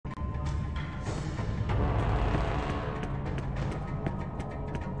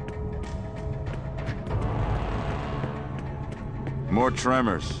More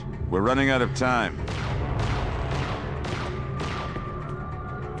tremors. We're running out of time.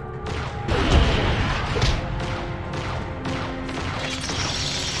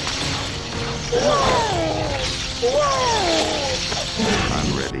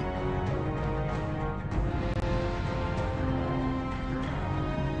 I'm ready.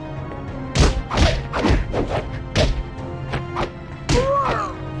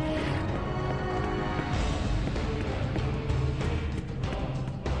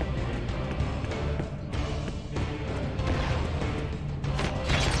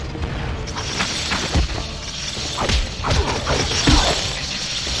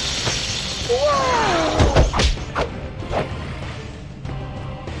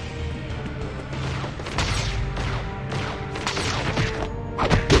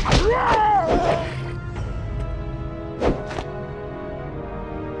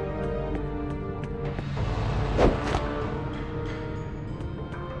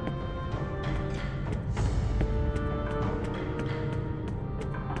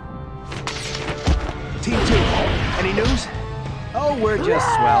 Team 2, any news? Oh, we're just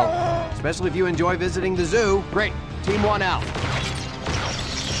swell. Especially if you enjoy visiting the zoo. Great. Team 1 out.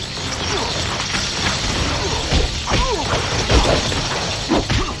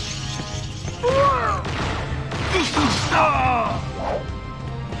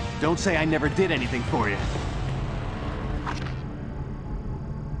 Don't say I never did anything for you.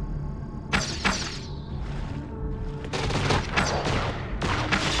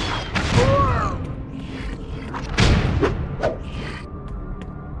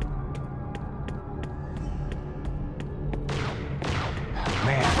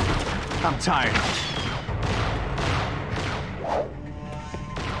 I'm tired.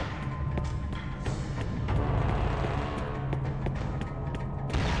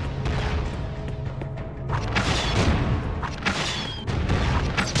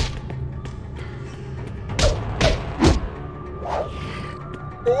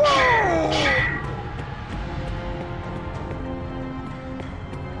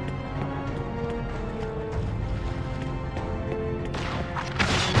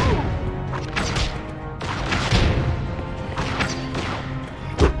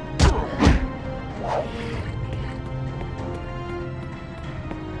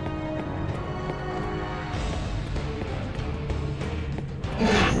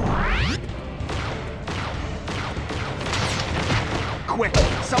 Quick!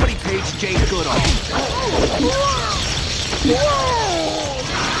 Somebody page Jane Goodall!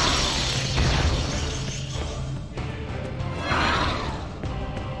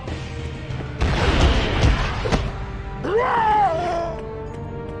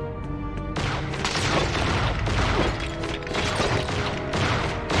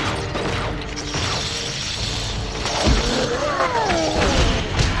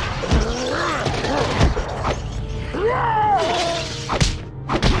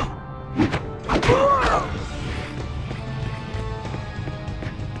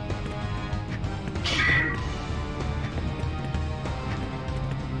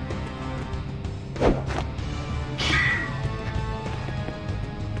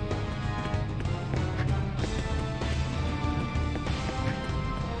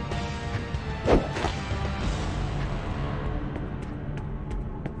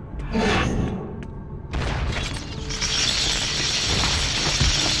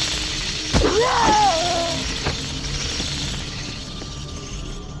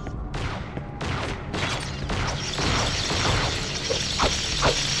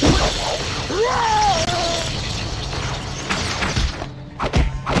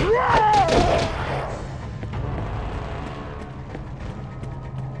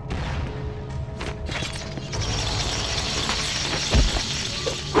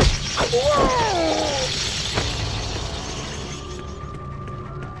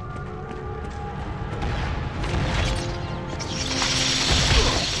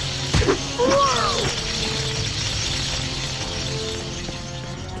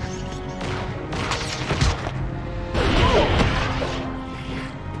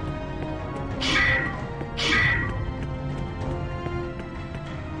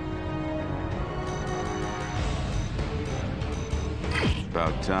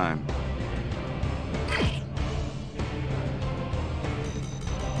 About time.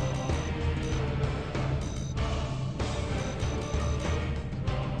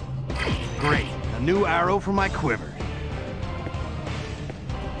 Great. A new arrow for my quiver.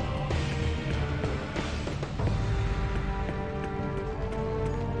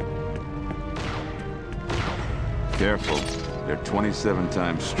 Careful. They're 27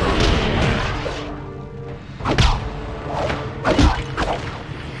 times stronger than that.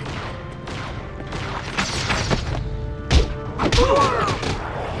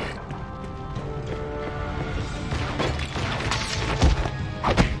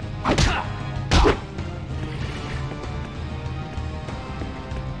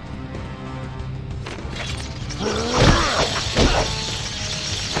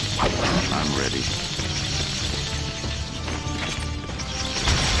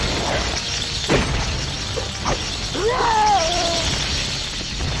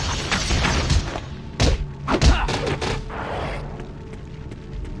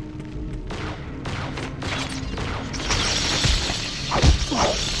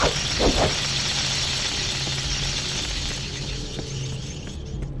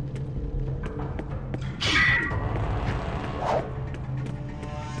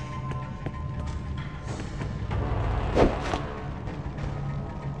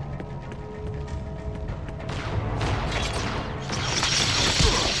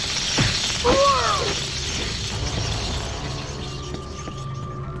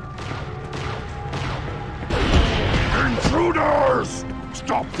 Intruders!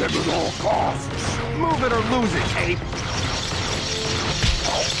 Stop them at all costs! Move it or lose it, ape!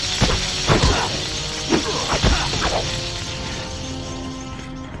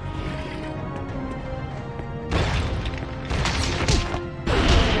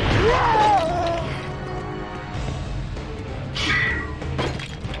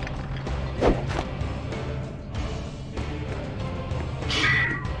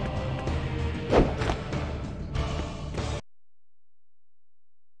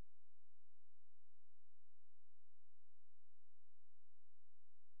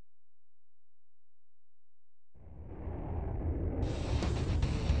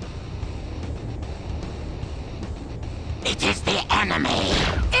 It is the enemy!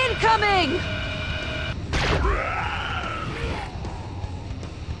 Incoming!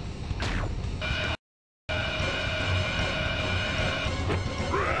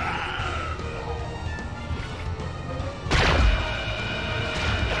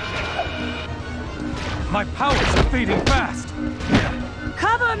 My powers are fading fast!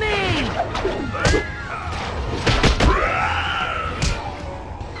 Cover me!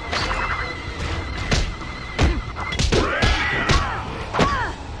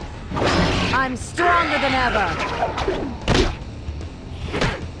 I'm stronger than ever!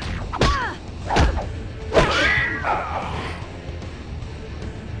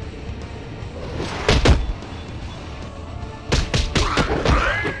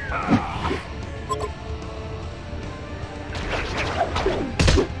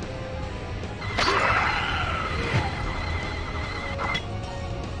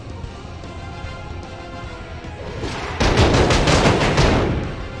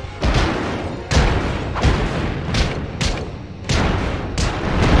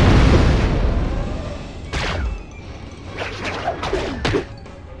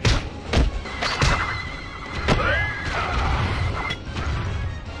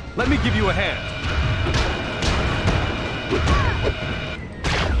 Let me give you a hand.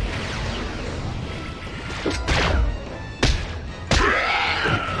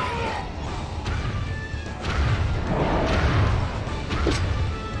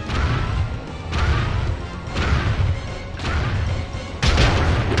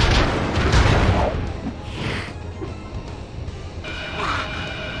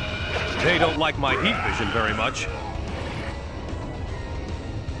 They don't like my heat vision very much.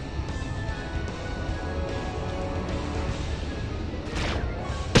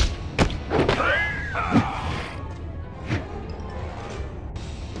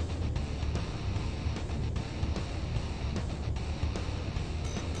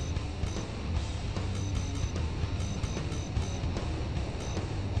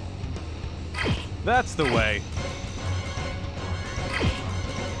 That's the way.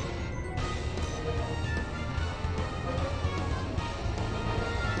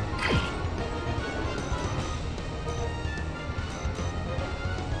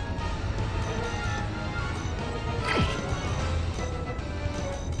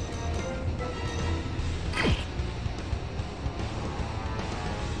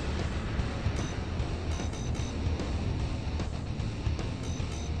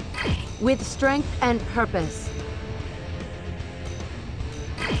 With strength and purpose.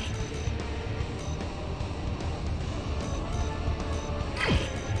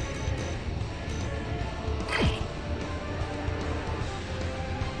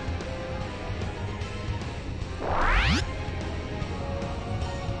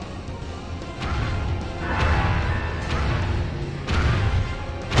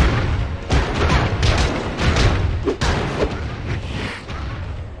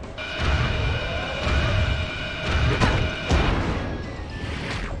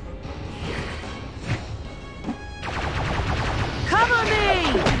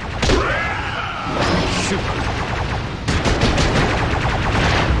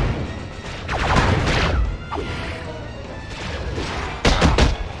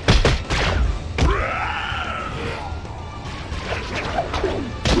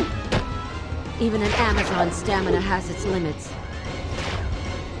 Even an Amazon's stamina has its limits.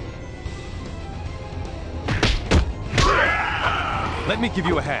 Let me give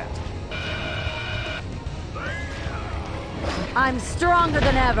you a hand. I'm stronger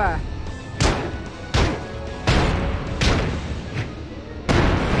than ever!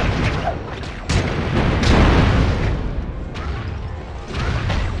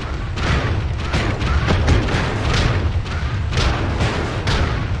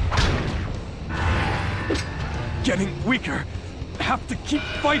 Getting weaker. Have to keep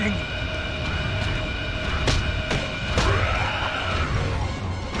fighting.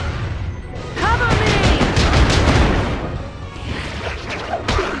 Cover me!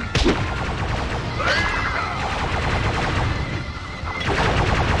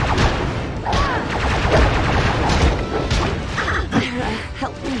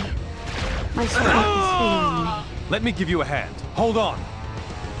 Help me. My strength is failing me. Let me give you a hand. Hold on.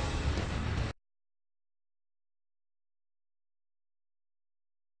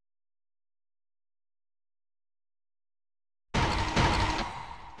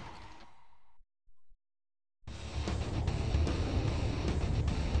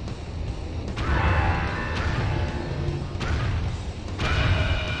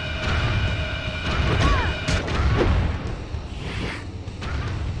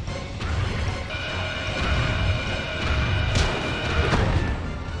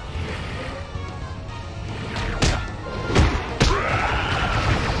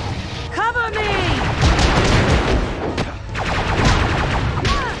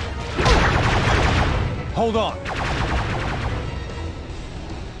 Hold on.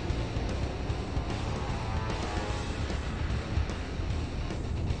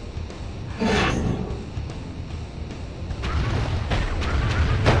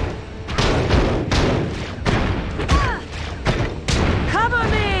 Cover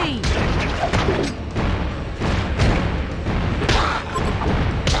me!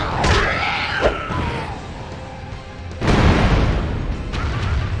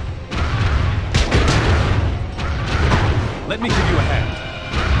 Let me give you a hand.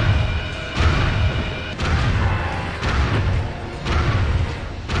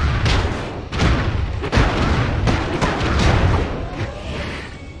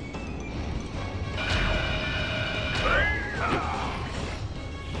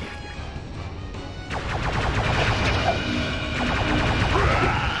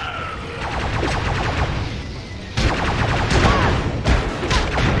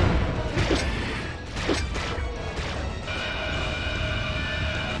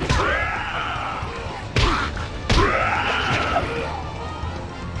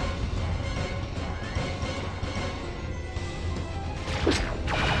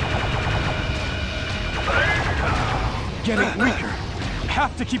 Getting weaker.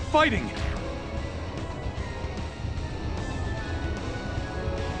 Have to keep fighting.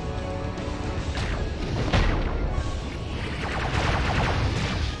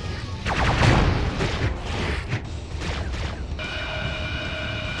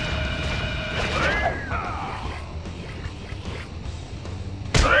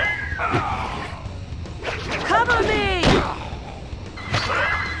 Cover me!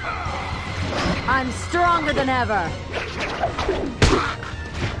 I'm stronger than ever!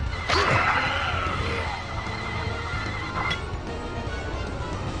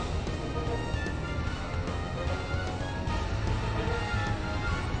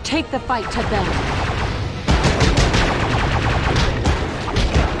 Take the fight to them.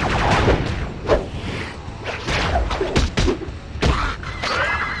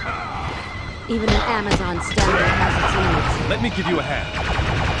 Even an Amazon stamina has its limits. Let me give you a hand.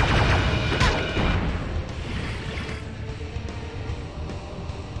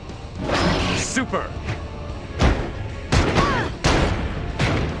 Super!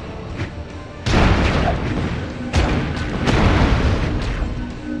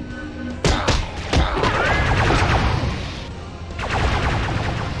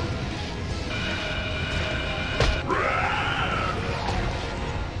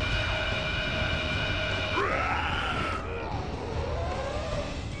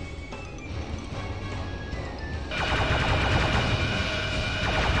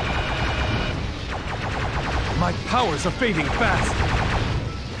 My powers are fading fast.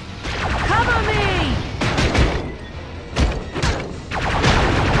 Cover me!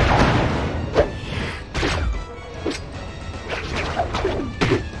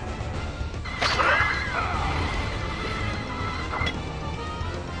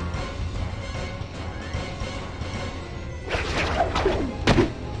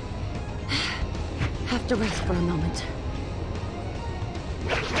 Have to rest for a moment.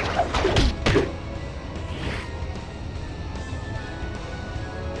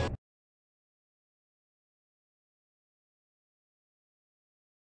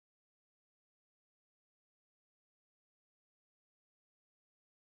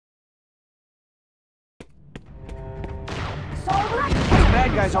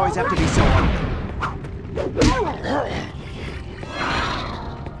 guys always have to be so ugly?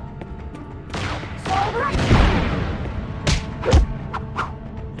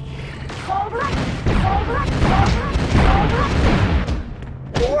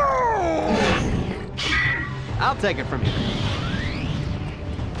 I'll take it from you.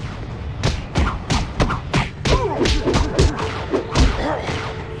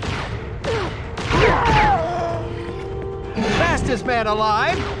 Fastest man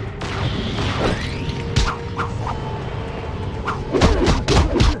alive!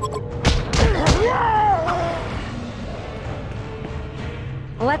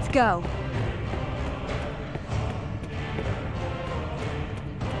 Let's go.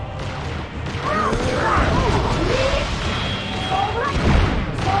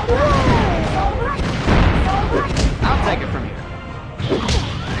 I'll take it from you.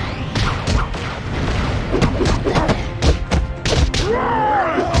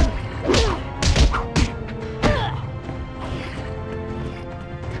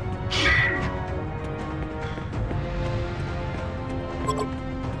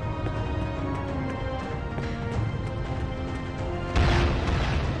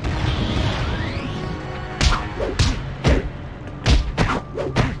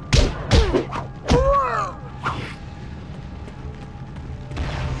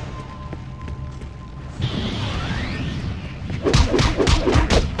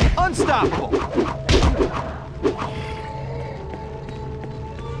 Unstoppable!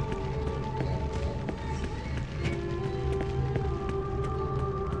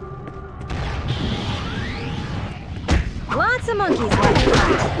 Lots of monkeys left to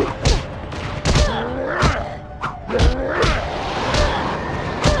fight.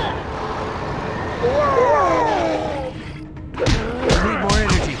 Need more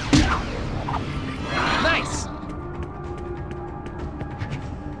energy. Nice!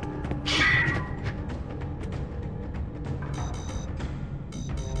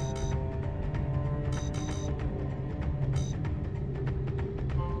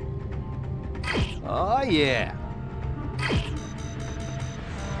 Oh, yeah.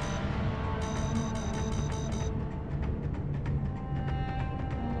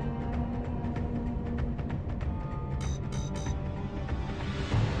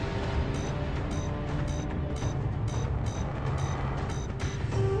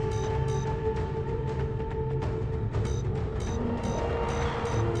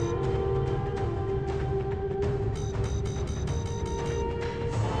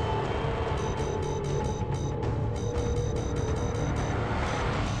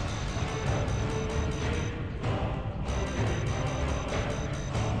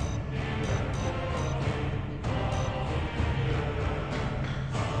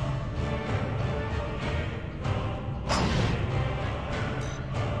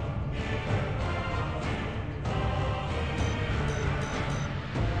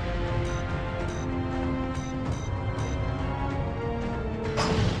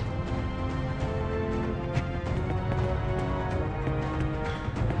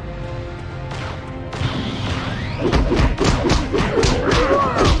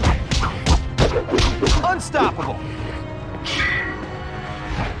 Unstoppable!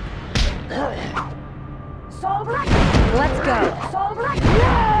 Let's go.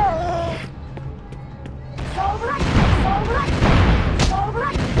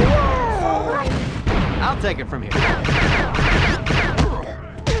 I'll take it from here.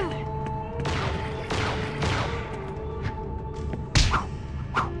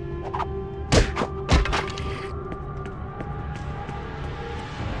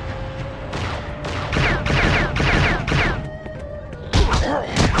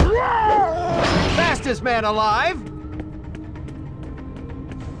 Fastest man alive!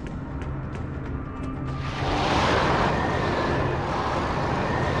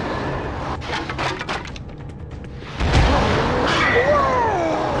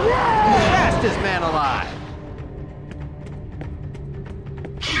 Fastest man alive!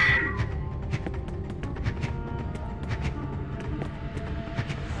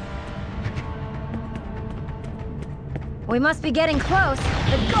 We must be getting close.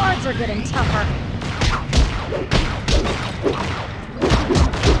 The guards are getting tougher.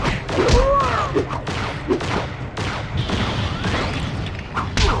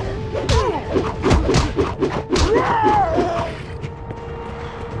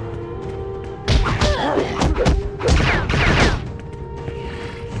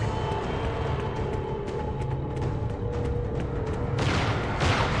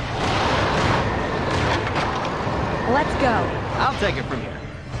 Let's go. I'll take it from here.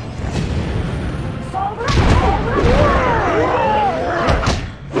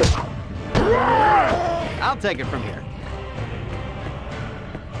 take it from here.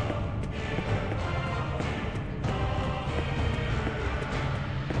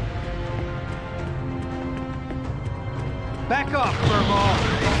 Back off, furball!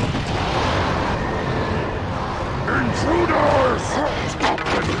 Intruders! Stop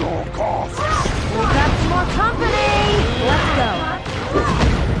them at all costs! We've got some more company! Let's go.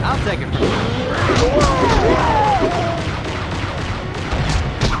 I'll take it from here.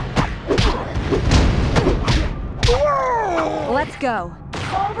 Let's go.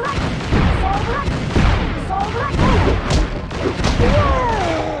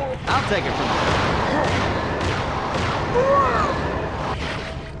 I'll take it from here.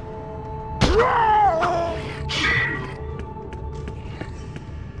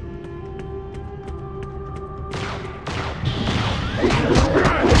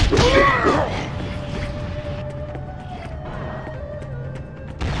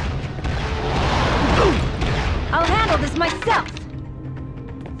 I'll handle this myself.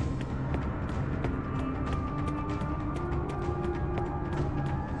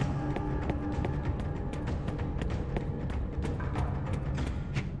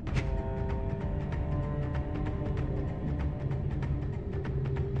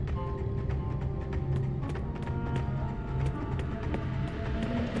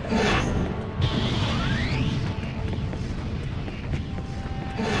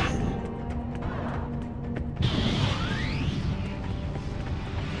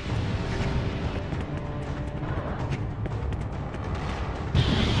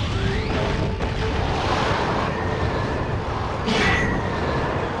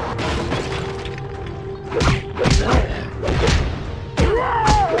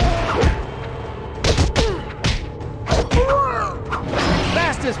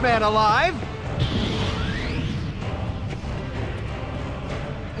 Fastest man alive!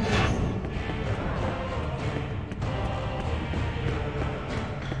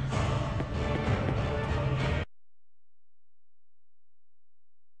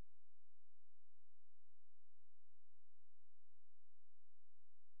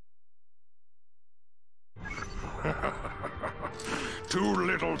 Too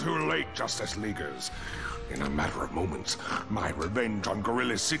little, too late, Justice Leaguers. In a matter of moments, my revenge on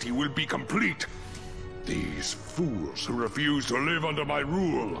Gorilla City will be complete. These fools who refuse to live under my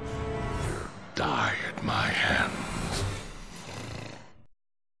rule die at my hands.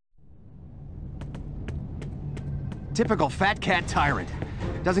 Typical fat cat tyrant.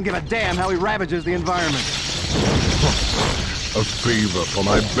 Doesn't give a damn how he ravages the environment. A favor for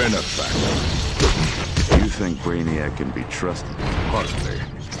my benefactor. You think Brainiac can be trusted? Hardly.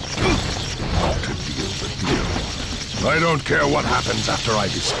 To deal the deal. I don't care what happens after I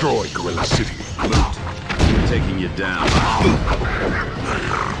destroy Gorilla City. Loot. I'm taking you down.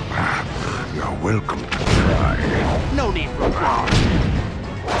 You're welcome to try. No need for applause.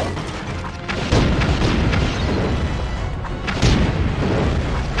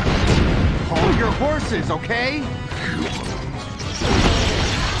 Hold your horses, okay?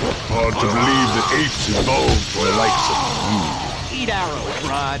 Hard to believe that apes evolved for the likes of you. Eat arrows,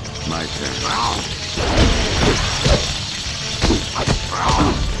 Rod. My turn.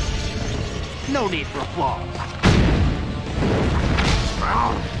 No need for applause.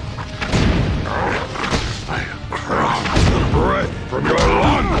 I'll crush the breath from your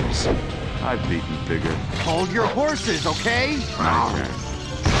lungs. I've beaten bigger. Hold your horses, okay? My turn.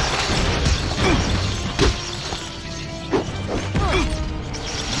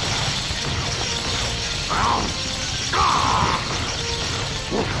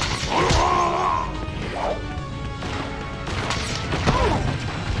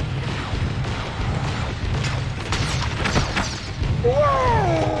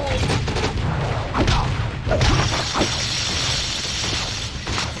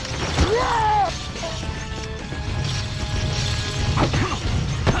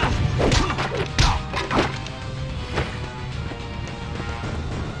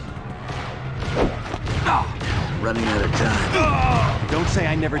 Running out of time. Don't say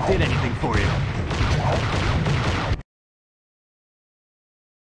I never did anything for you.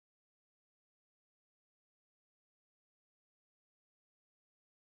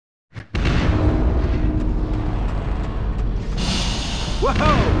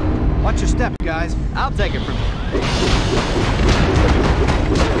 Whoa! Watch your step, guys. I'll take it from here.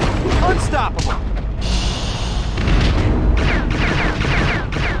 Unstoppable!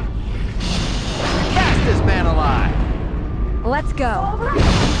 Fastest man alive! Let's go.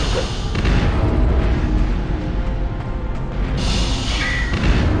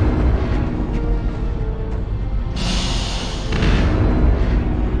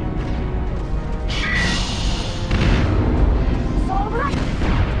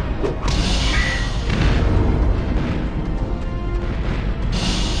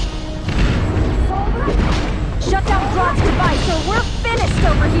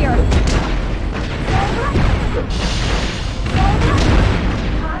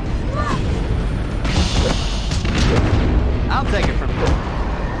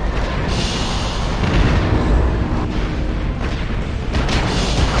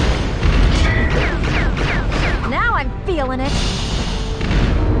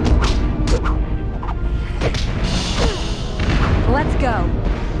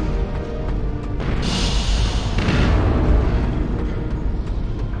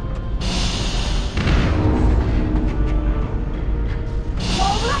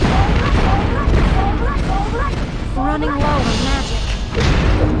 running low on magic.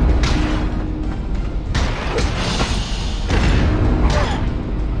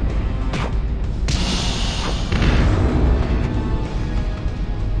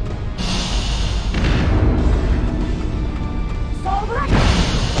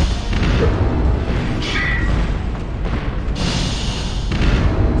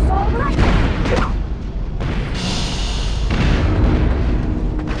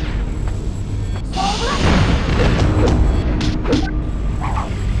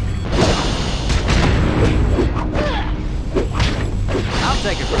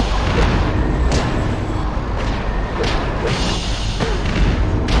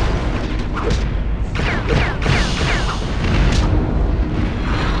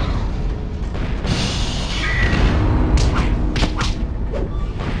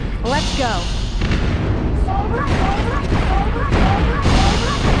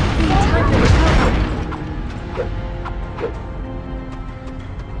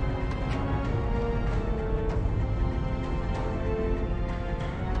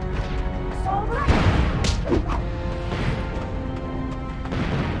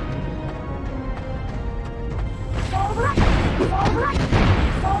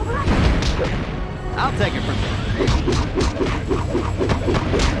 I'll take it from here.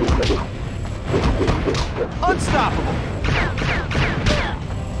 Unstoppable!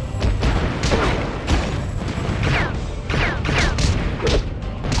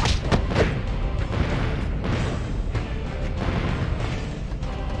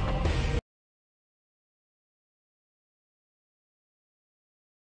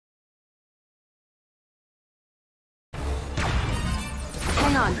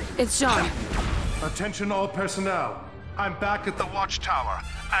 Hang on, it's Jean. Attention all personnel. I'm back at the watchtower,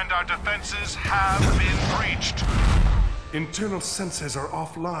 and our defenses have been breached. Internal sensors are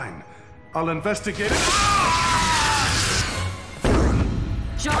offline. I'll investigate it.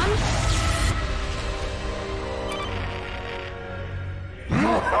 John?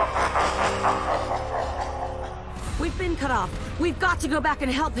 We've been cut off. We've got to go back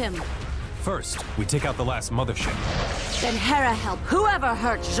and help him. First, we take out the last mothership. Then Hera help whoever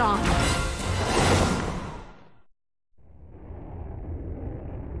hurt Jean.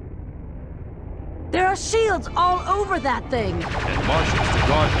 There are shields all over that thing. And Martians to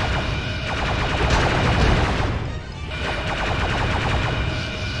guard them.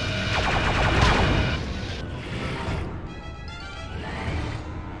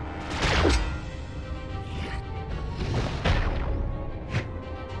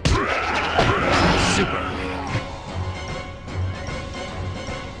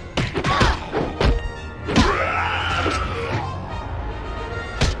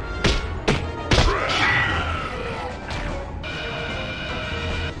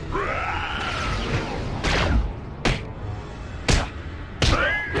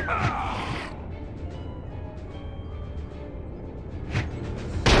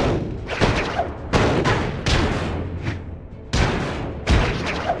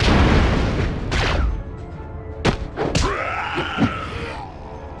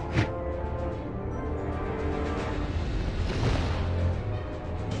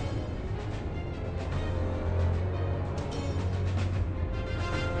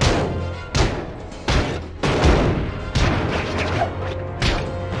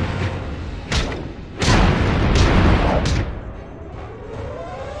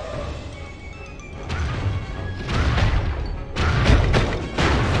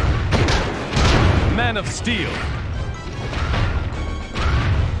 Of steel.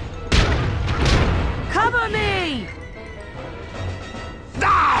 Cover me!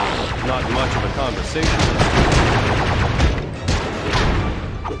 Not much of a conversation.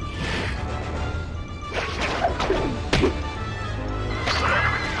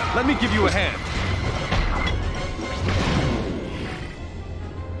 Let me give you a hand.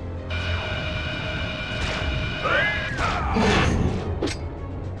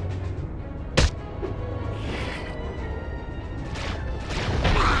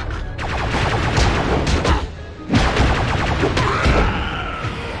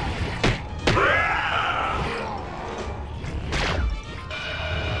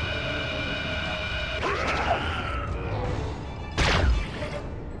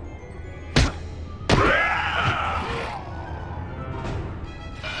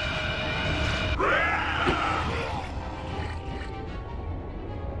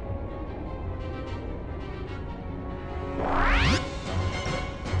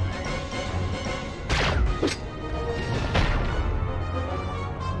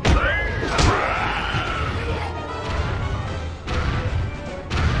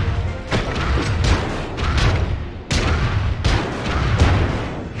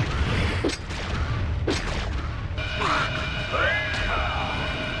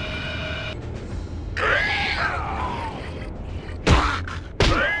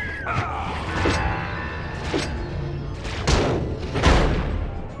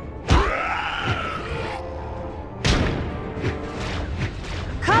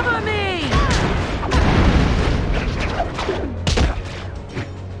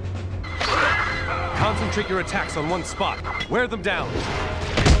 Concentrate your attacks on one spot. Wear them down.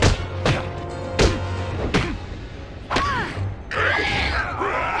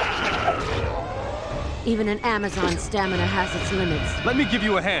 Even an Amazon's stamina has its limits. Let me give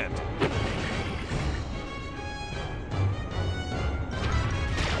you a hand.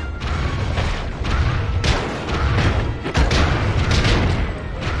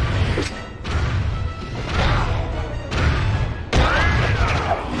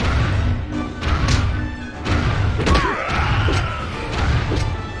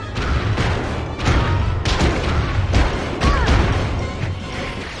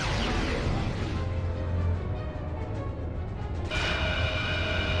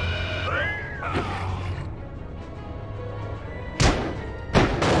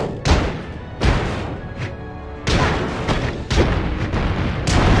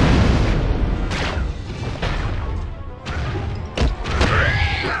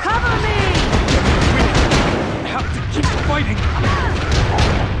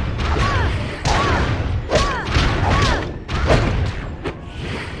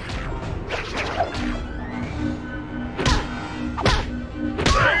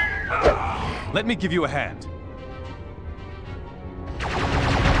 Let me give you a hand.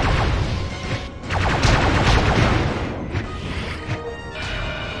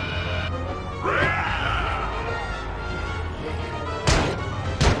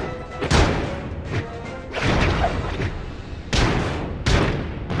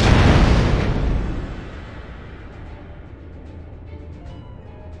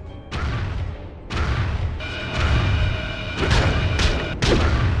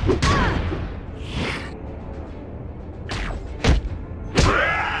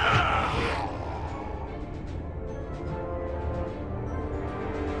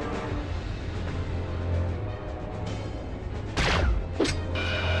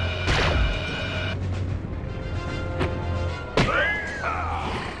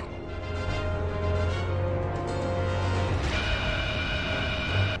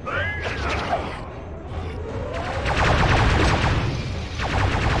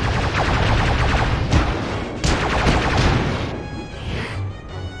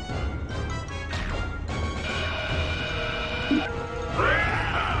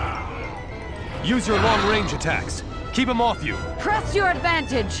 Use your long-range attacks. Keep him off you. Press your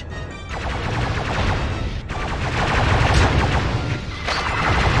advantage!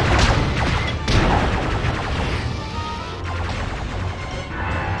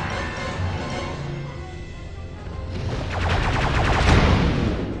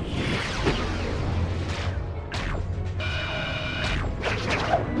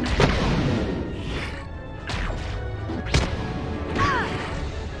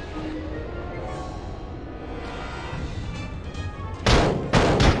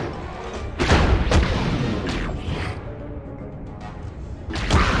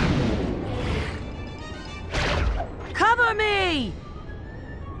 Cover me!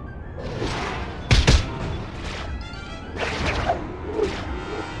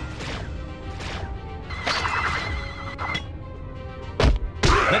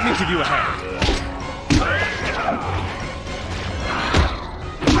 Let me give you a hand.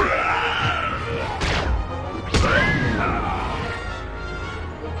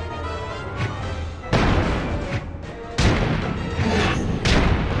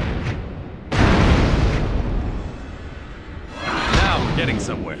 Now we're getting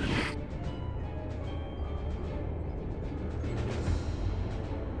somewhere.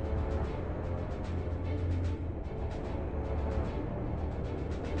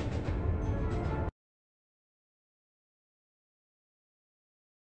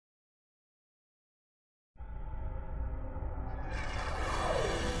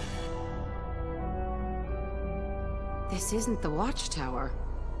 This isn't the watchtower.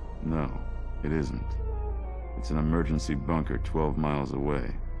 No, it isn't. It's an emergency bunker 12 miles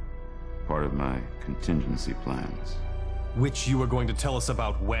away. Part of my contingency plans. Which you are going to tell us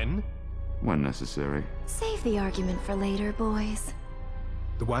about when? When necessary. Save the argument for later, boys.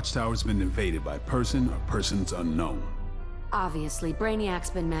 The watchtower's been invaded by person or persons unknown. Obviously,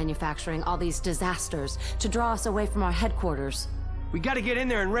 Brainiac's been manufacturing all these disasters to draw us away from our headquarters. We gotta get in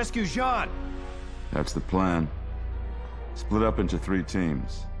there and rescue Jean. That's the plan. Split up into 3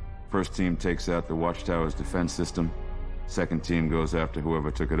 teams. First team takes out the watchtower's defense system. Second team goes after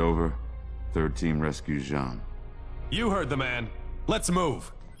whoever took it over. Third team rescues Jean. You heard the man. Let's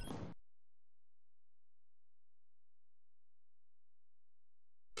move.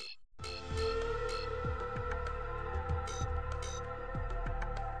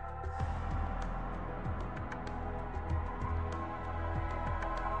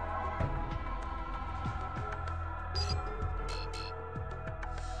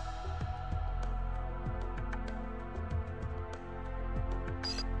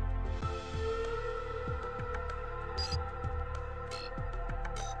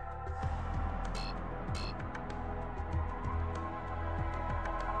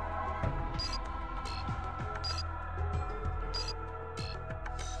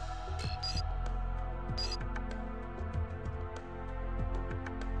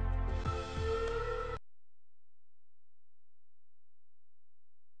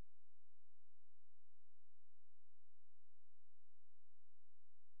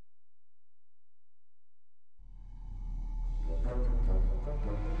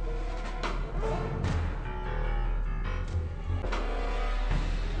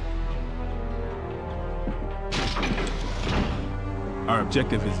 Our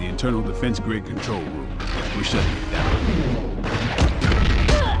objective is the internal defense grid control room. We're shutting it down.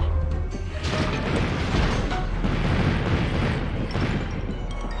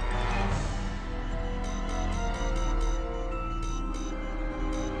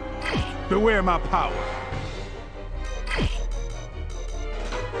 Beware my power.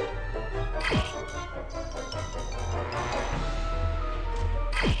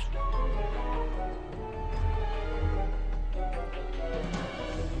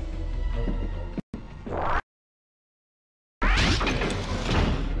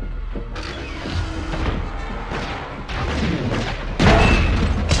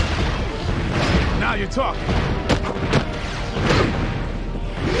 Now you're talking.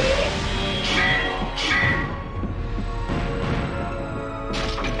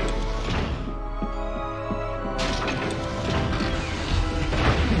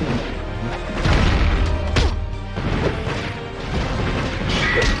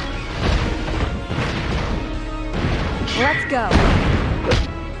 Let's go.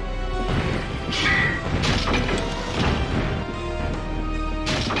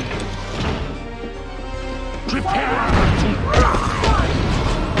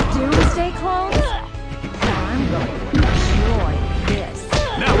 Doomsday clones? I'm going to enjoy this.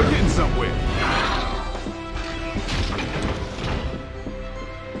 Now we're getting somewhere.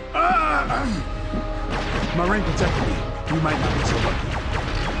 My ring protected me. You might not be so lucky.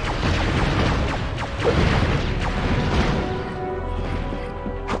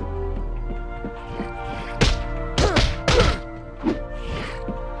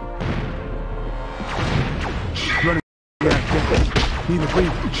 Running. Yeah, need a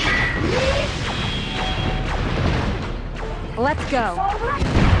breather. Let's go.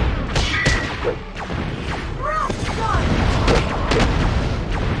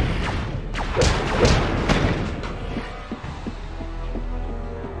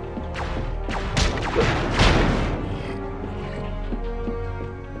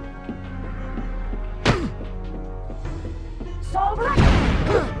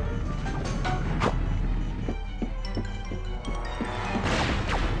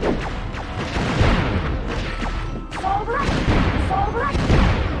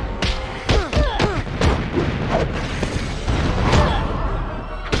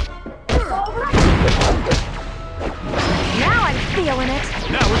 Now I'm feeling it.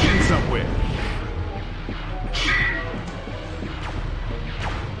 Now we're getting somewhere.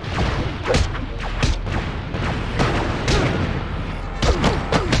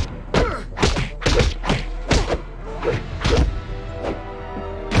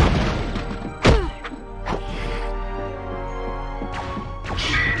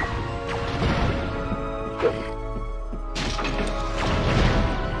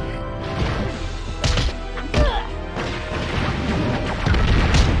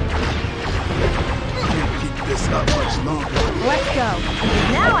 Let's go.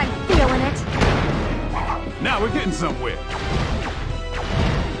 Now I'm feeling it. Now we're getting somewhere.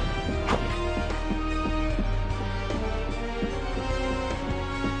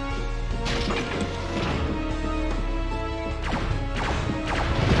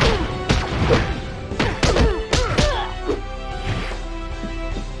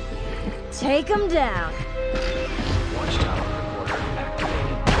 Take him down. Watchtower recorder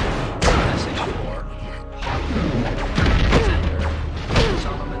activated. Message for Sender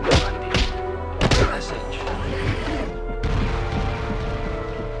Solomon Bundy. Message.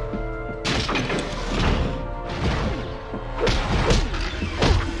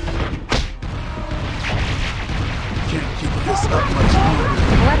 Can't keep this up much longer.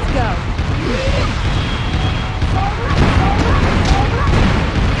 Let's go.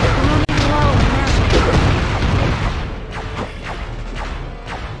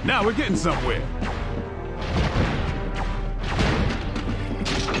 Now we're getting somewhere.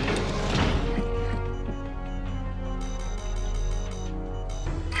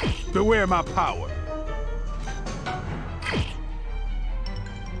 Beware my power.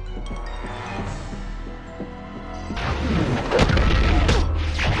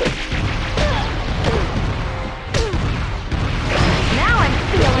 Now I'm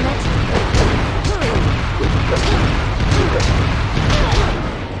feeling it.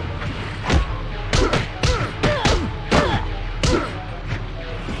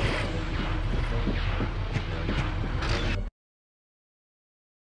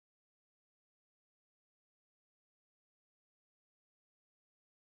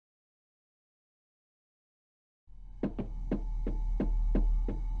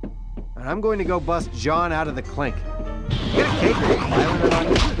 And I'm going to go bust John out of the clink. Get a cake or piling it on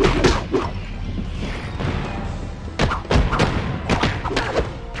you.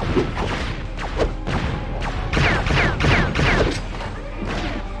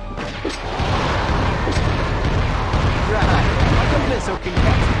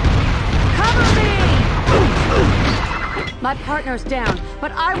 My partner's down,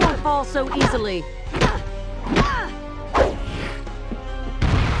 but I won't fall so easily.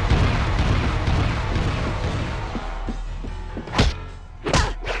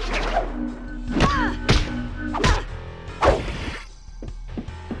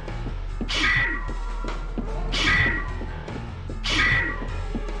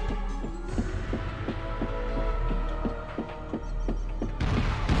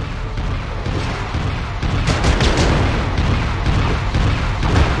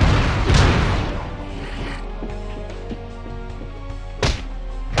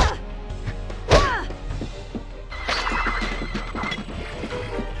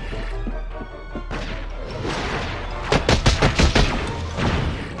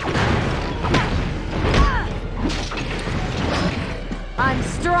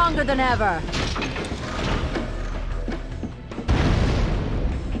 Stronger than ever.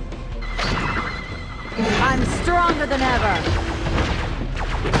 I'm stronger than ever.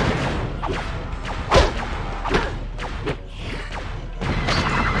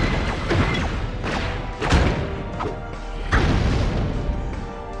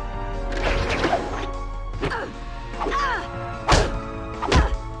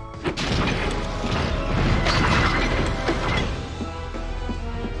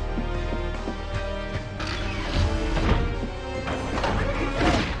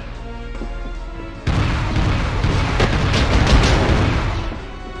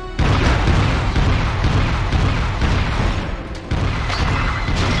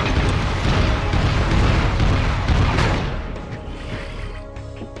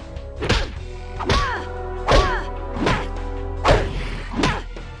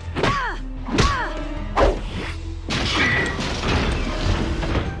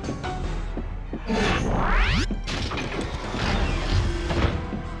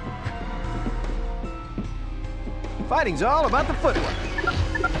 Fighting's all about the footwork.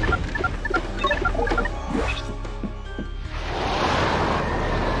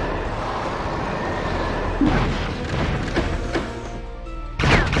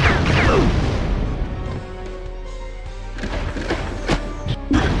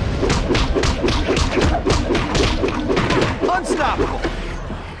 Unstoppable.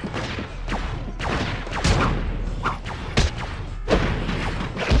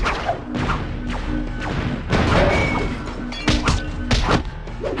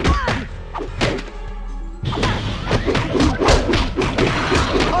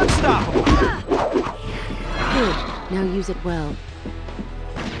 Now use it well.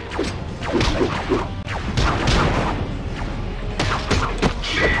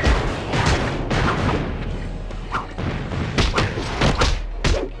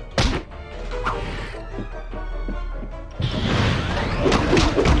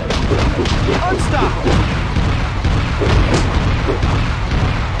 Unstoppable.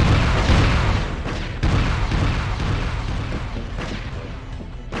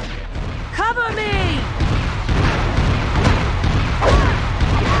 Cover me!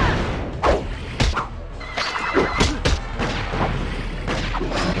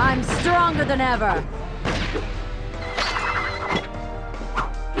 I'm stronger than ever.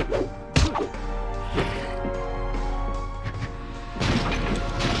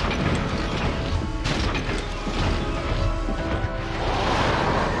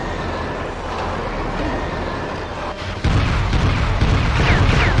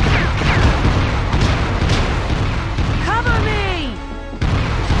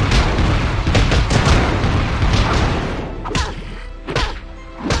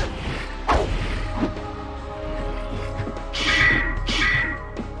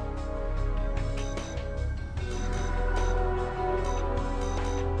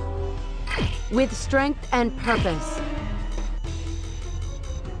 With strength and purpose.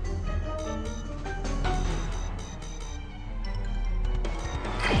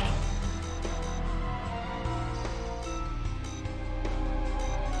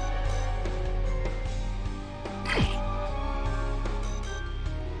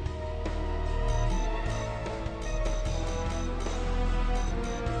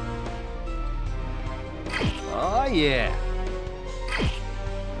 Oh, yeah.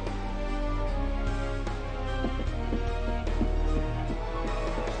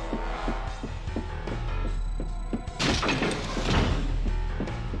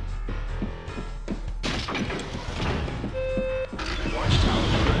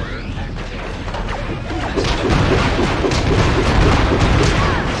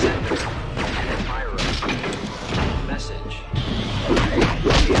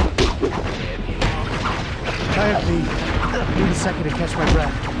 I have the... Need a second to catch my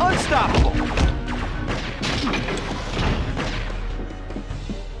breath. Unstoppable.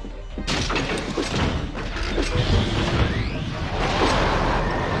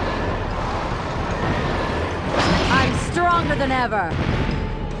 stronger than ever.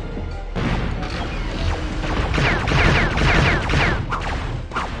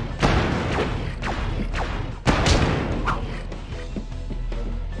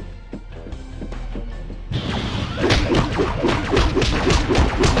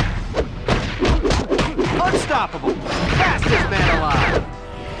 Unstoppable! Fastest man alive!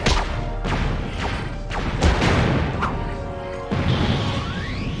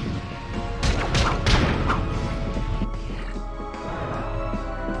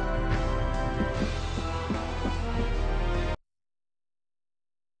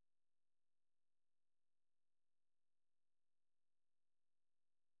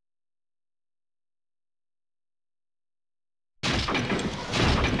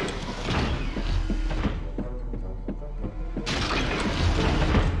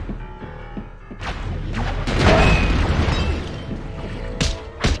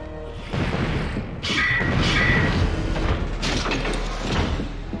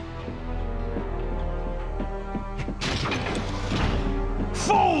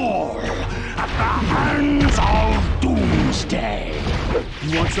 Fall at the hands of Doomsday.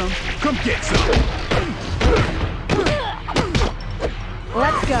 You want some? Come get some!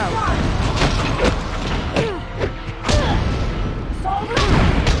 Let's go.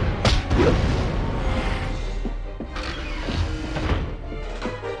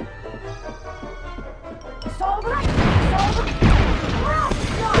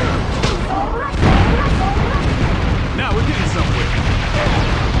 Now we're getting somewhere.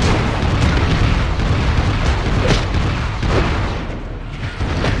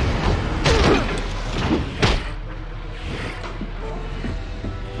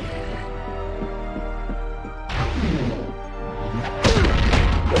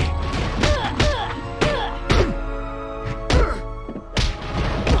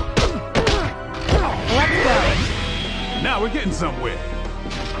 Now we're getting somewhere.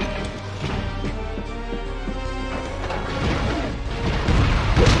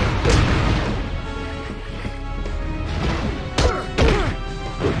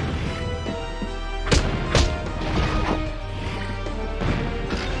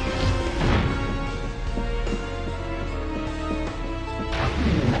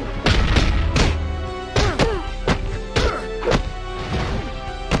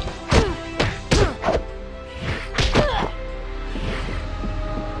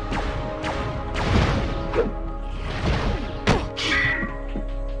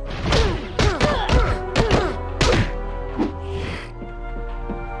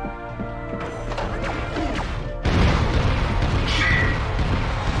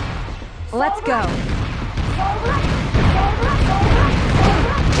 Let's go.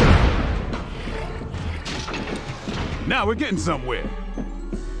 Now we're getting somewhere.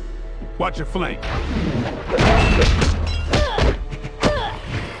 Watch your flank.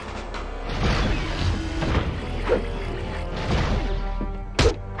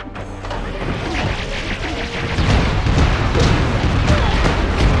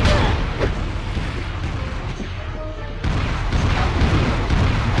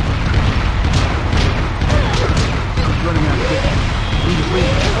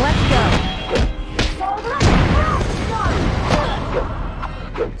 Let's go.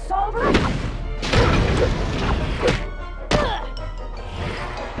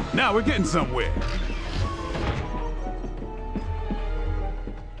 Now we're getting somewhere.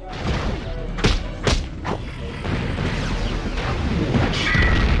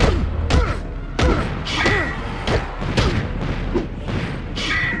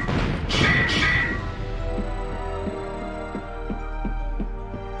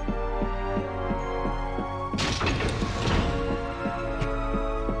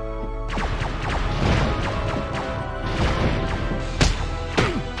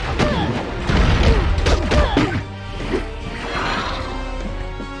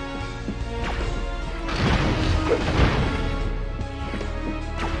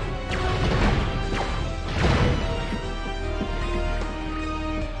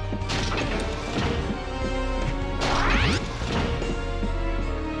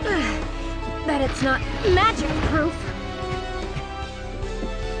 Bet it's not magic proof.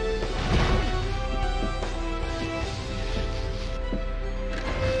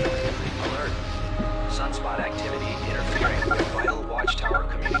 Alert. Sunspot activity interfering with vital watchtower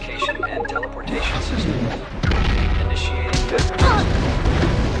communication and teleportation systems. Initiating backup system.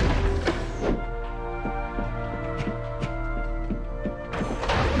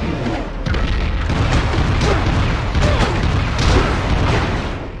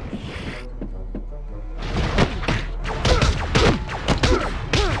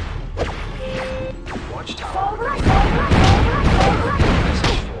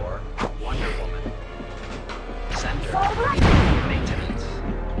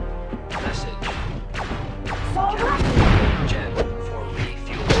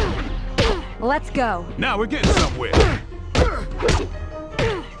 Let's go. Now we're getting somewhere.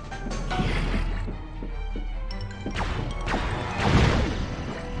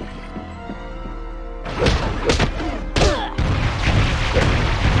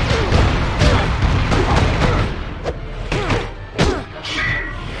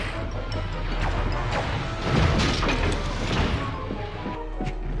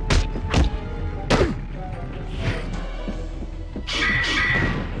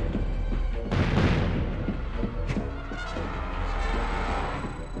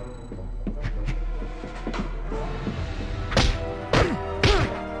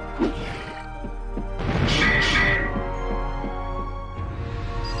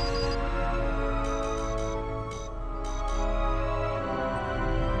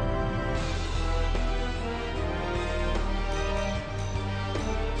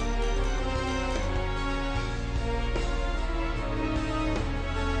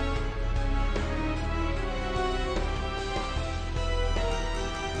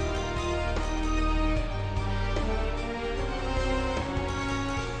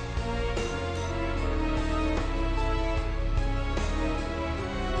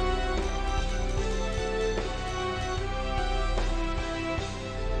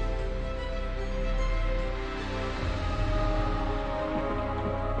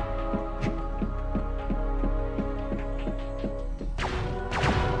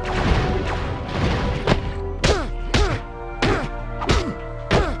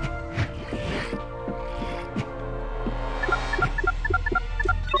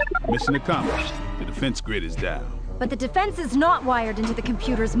 Mission accomplished. The defense grid is down. But the defenses not wired into the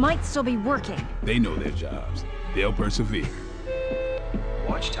computers might still be working. They know their jobs. They'll persevere.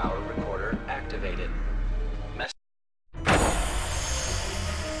 Watchtower recorder activated.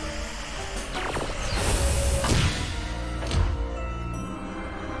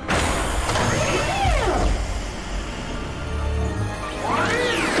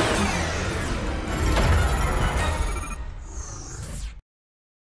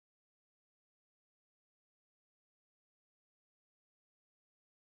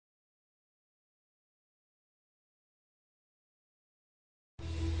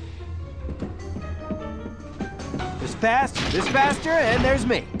 This faster, and there's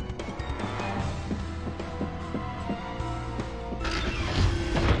me.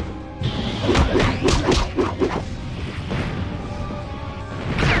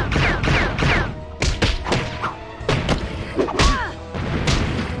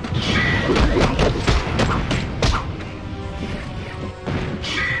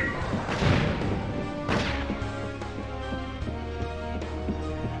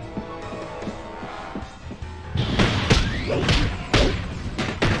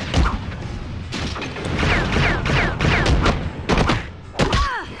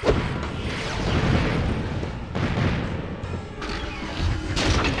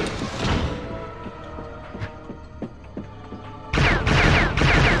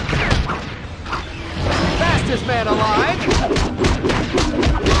 Fastest man alive!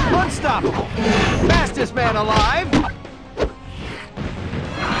 Unstoppable! Fastest man alive!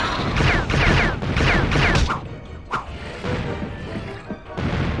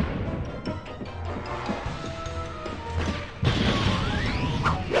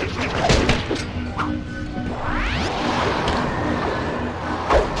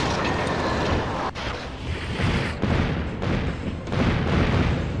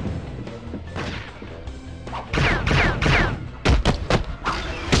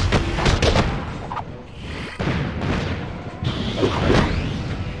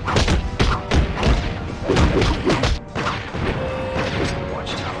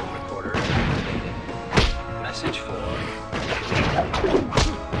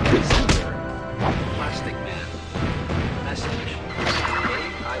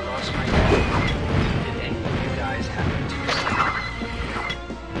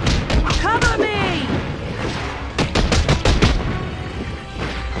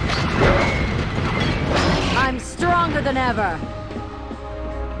 Than ever.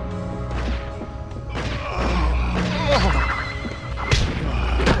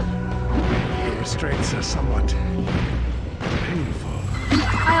 The restraints are somewhat painful.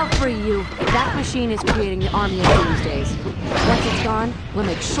 I'll free you. That machine is creating the army of doomsdays. Once it's gone, we'll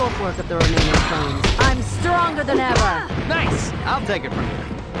make short work of the remaining clones. I'm stronger than ever. Nice! I'll take it from here.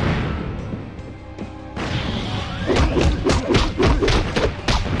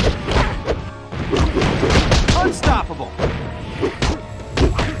 Unstoppable!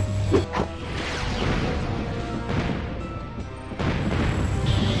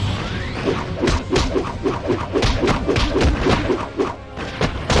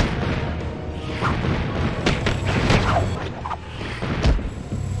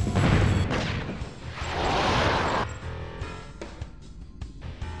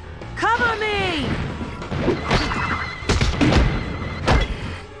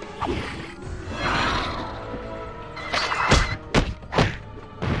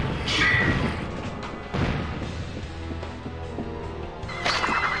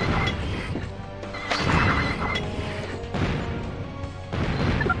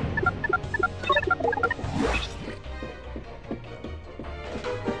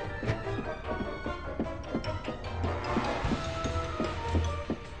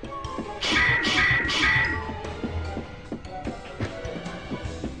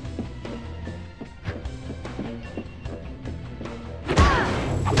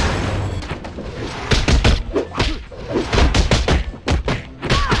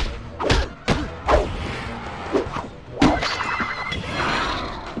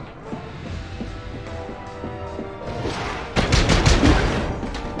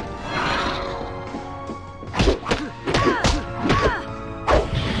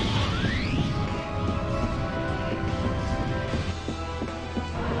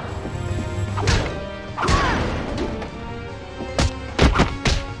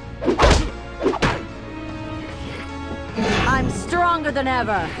 stronger than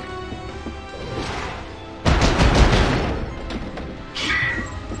ever.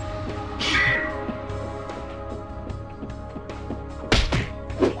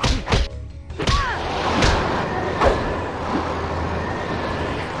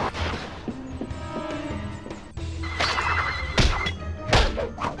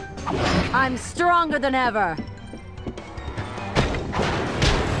 I'm stronger than ever.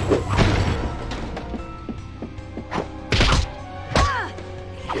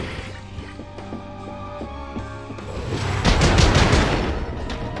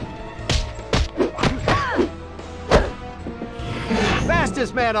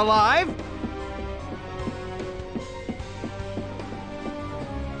 Fastest man alive!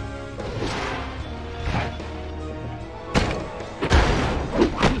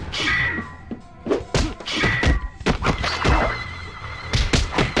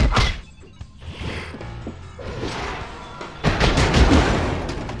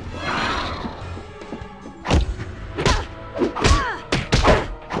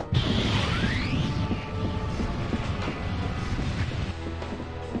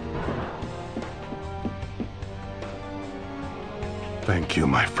 Thank you,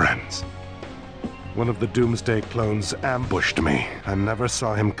 my friends. One of the Doomsday clones ambushed me. I never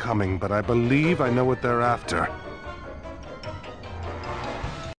saw him coming, but I believe I know what they're after.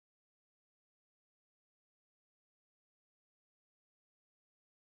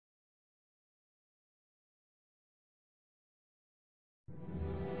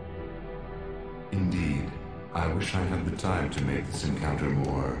 Indeed, I wish I had the time to make this encounter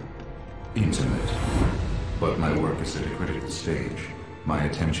more intimate. But my work is at a critical stage. My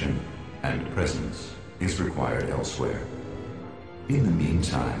attention and presence is required elsewhere. In the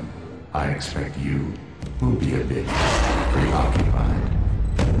meantime, I expect you will be a bit preoccupied.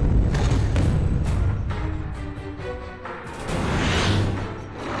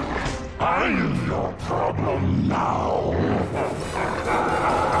 I'm your problem now.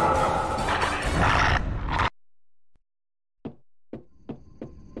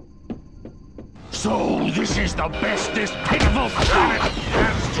 So this is the best this pitiful planet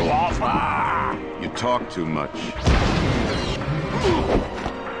has to offer! You talk too much.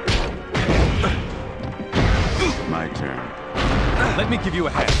 My turn. Let me give you a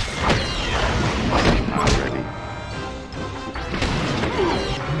hand. I'm ready.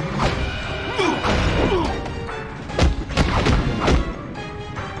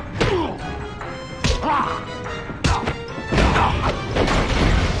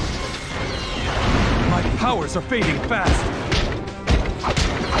 My powers are fading fast.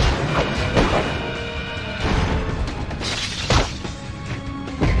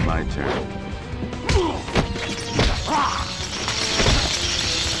 My turn.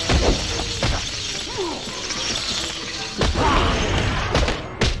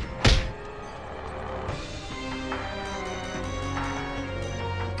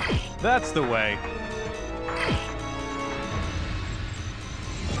 That's the way.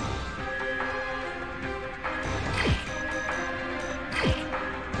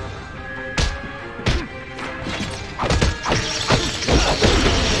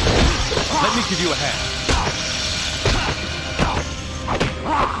 Let me give you a hand.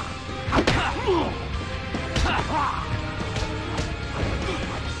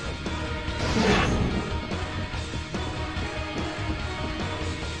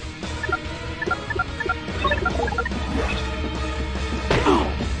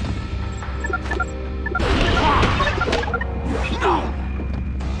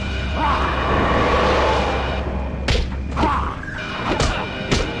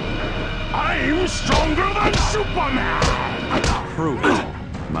 I'm stronger than Superman! Prove it.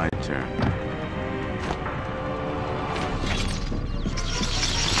 My turn.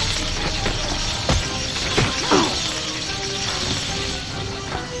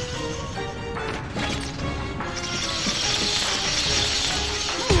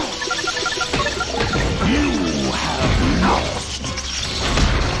 You have lost!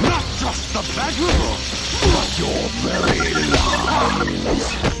 Not just the battle, but your very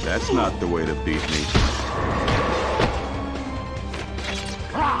lives! That's not the way to beat me.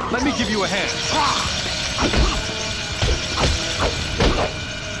 Let me give you a hand.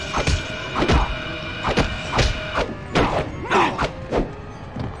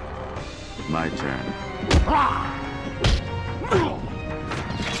 My turn.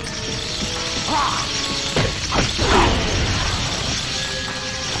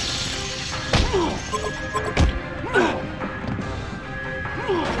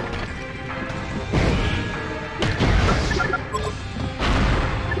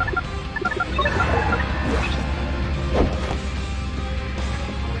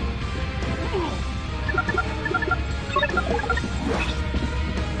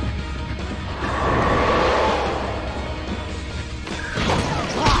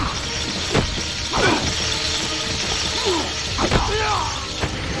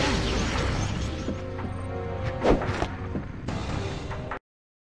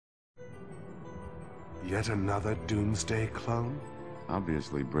 Yet another Doomsday clone?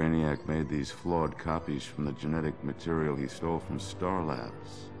 Obviously, Brainiac made these flawed copies from the genetic material he stole from Star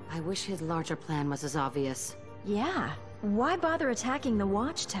Labs. I wish his larger plan was as obvious. Yeah. Why bother attacking the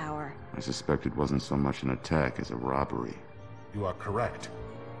watchtower? I suspect it wasn't so much an attack as a robbery. You are correct.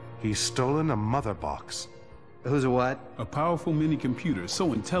 He's stolen a mother box. Who's a what? A powerful mini-computer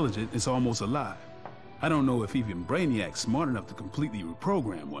so intelligent it's almost alive. I don't know if even Brainiac's smart enough to completely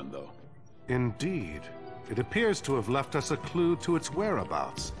reprogram one, though. Indeed. It appears to have left us a clue to its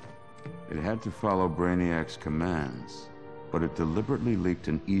whereabouts. It had to follow Brainiac's commands, but it deliberately leaked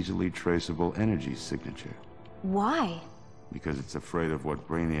an easily traceable energy signature. Why? Because it's afraid of what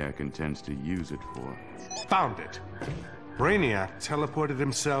Brainiac intends to use it for. Found it! Brainiac teleported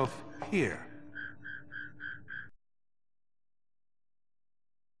himself here.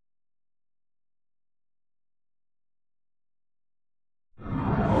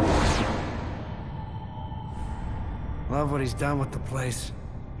 Love what he's done with the place.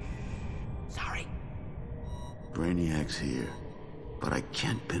 Sorry. Brainiac's here, but I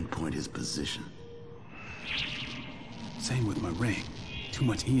can't pinpoint his position. Same with my ring. Too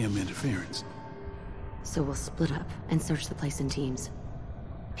much EM interference. So we'll split up and search the place in teams.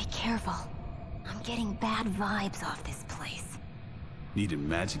 Be careful. I'm getting bad vibes off this place. Needed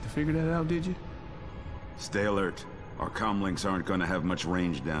magic to figure that out, did you? Stay alert. Our comlinks aren't gonna have much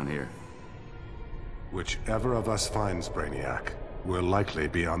range down here. Whichever of us finds Brainiac will likely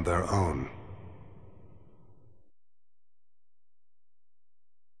be on their own.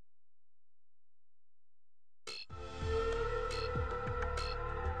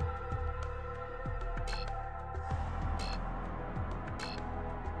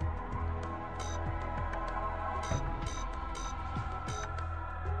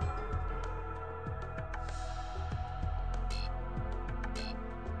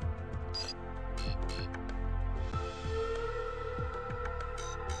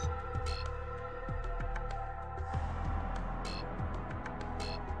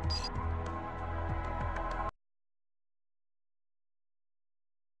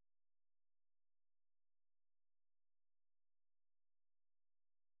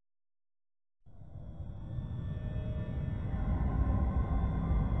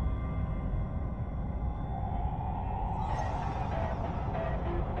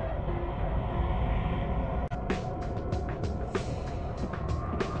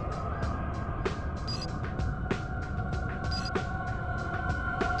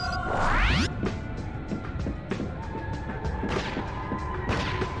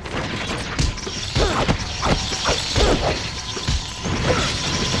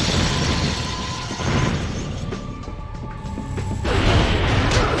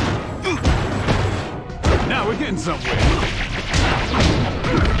 Somewhere.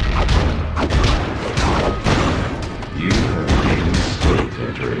 You have made a mistake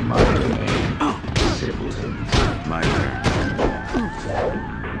entering my domain, simpletons. My turn.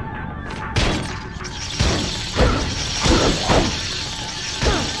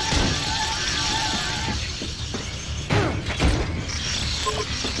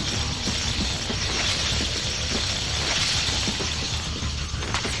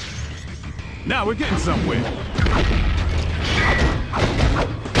 Now we're getting somewhere.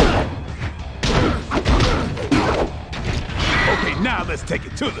 Okay, now let's take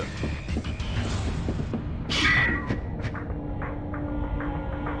it to them.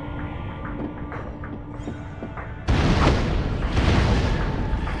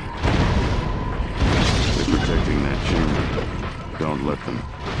 They're protecting that chamber. Don't let them.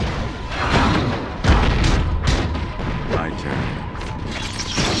 My turn.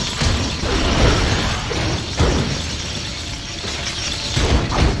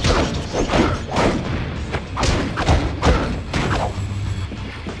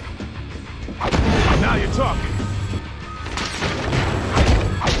 Now you're talking.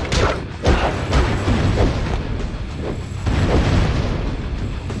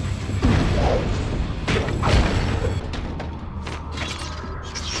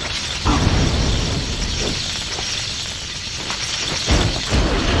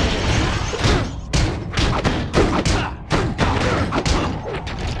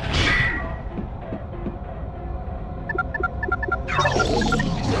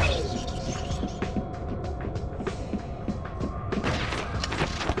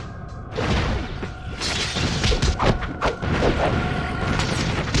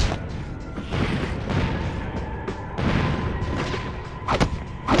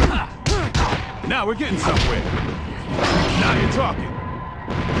 Now we're getting somewhere. Now you're talking.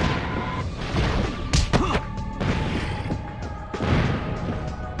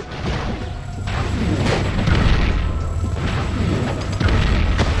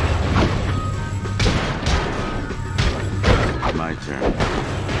 turn.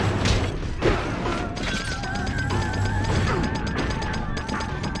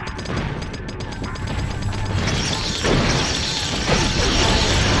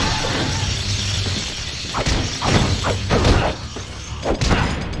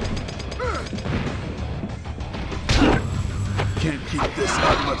 Can't keep this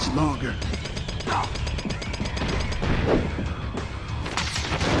up much longer.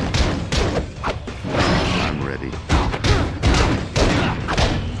 I'm ready.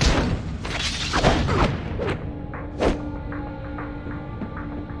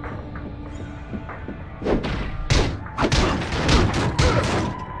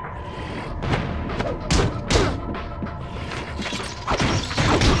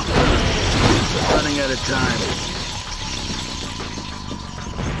 Running out of time.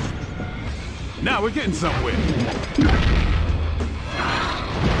 Now we're getting somewhere.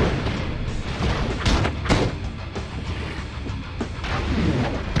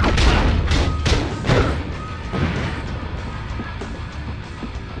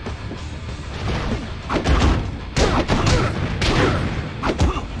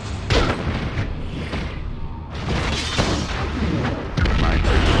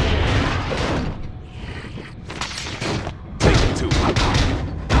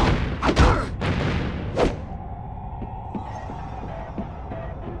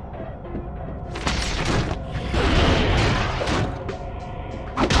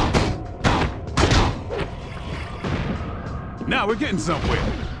 Now we're getting somewhere.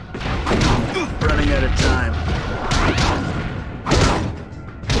 Running out of time.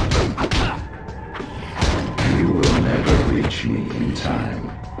 You will never reach me in time.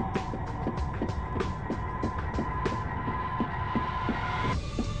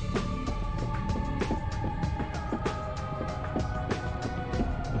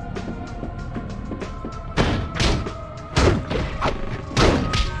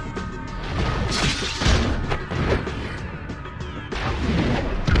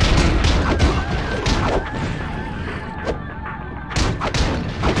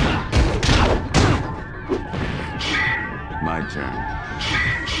 My turn.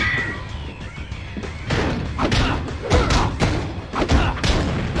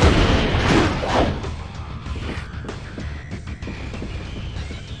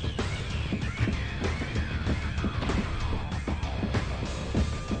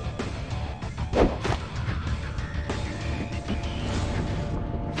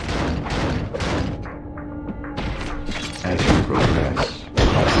 As you progress,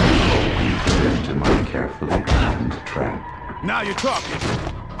 you put into my carefully planned trap. Now you're talking.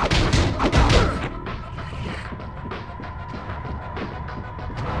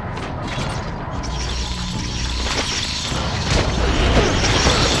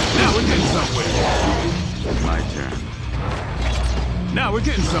 Now we're getting somewhere. My turn. Now we're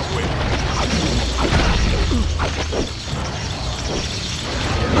getting somewhere.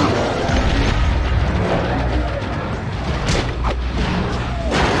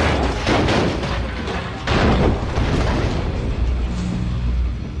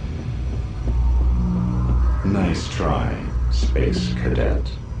 Nice try, Space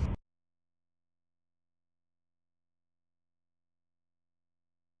Cadet.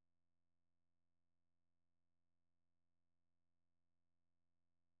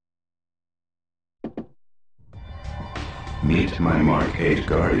 Meet my Mark 8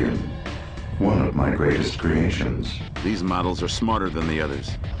 Guardian, one of my greatest creations. These models are smarter than the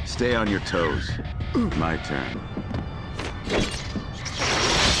others. Stay on your toes. My turn.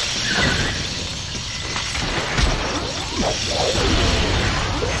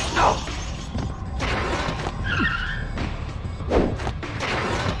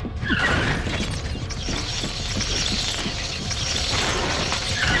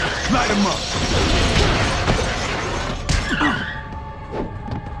 Light him up.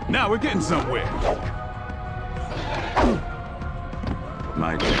 Now we're getting somewhere.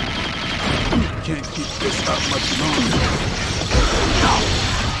 My turn. Can't keep this up much longer.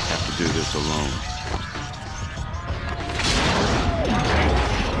 Have to do this alone.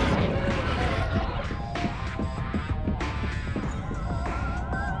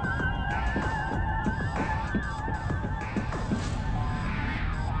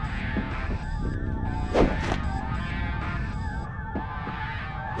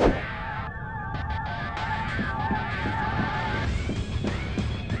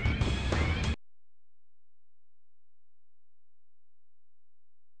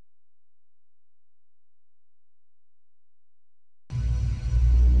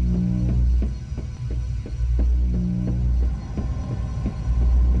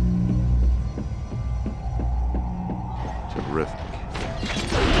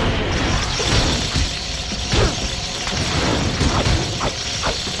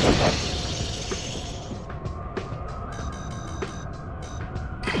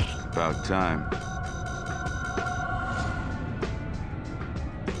 About time.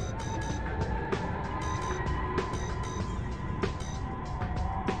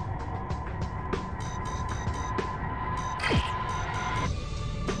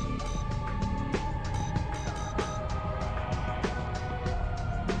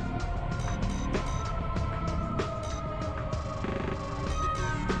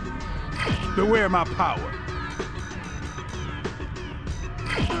 Beware my power.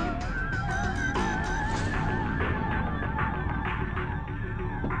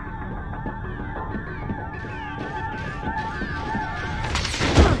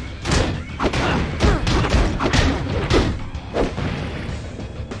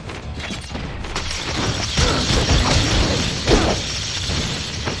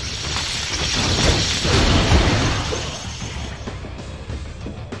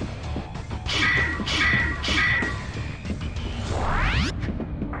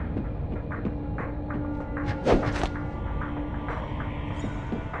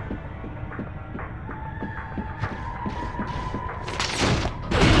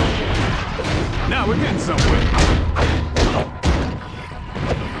 Now we're getting somewhere.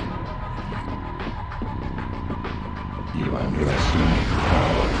 You underestimate the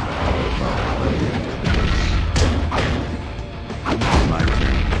power of our My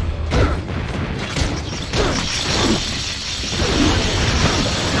turn.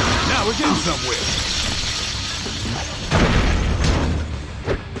 Now we're getting somewhere.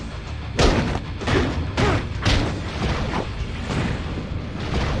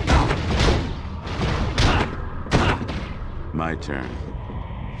 My turn.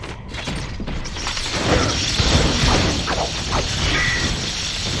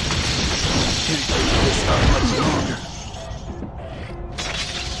 Can't keep this up much longer.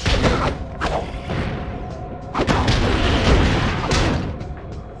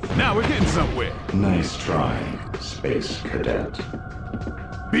 Now we're getting somewhere. Nice try, Space Cadet.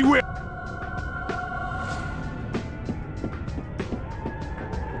 Beware.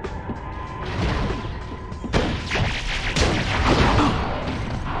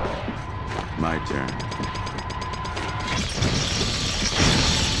 My turn.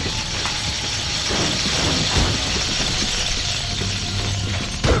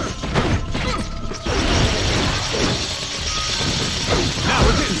 Now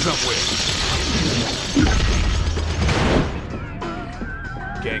we're getting somewhere.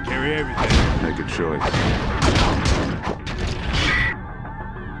 Can't carry everything. Make a choice.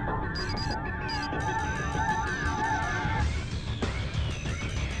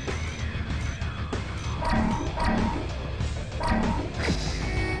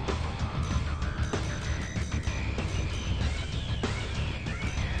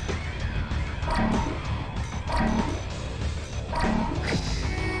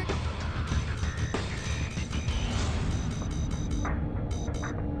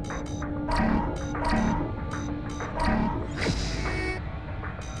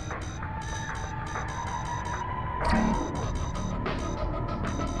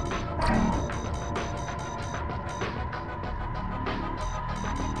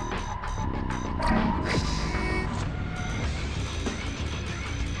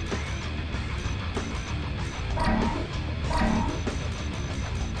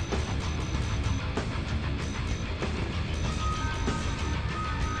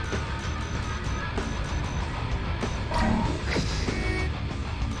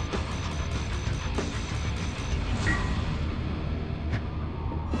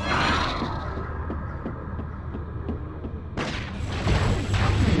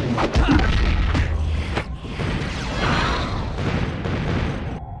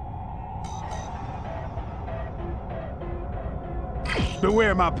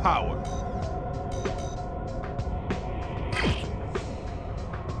 Beware my power.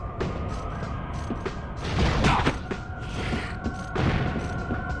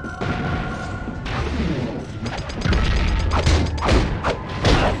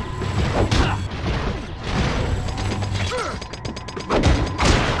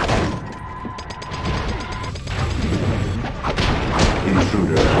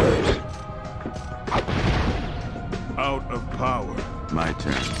 Intruder alert. Out of power. My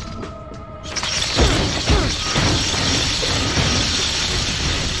turn.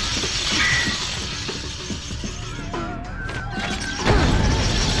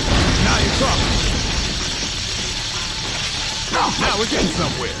 Now you're talking. Now we're getting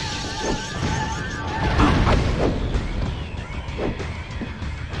somewhere.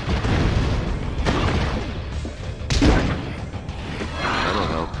 That'll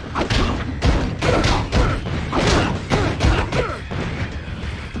help. help.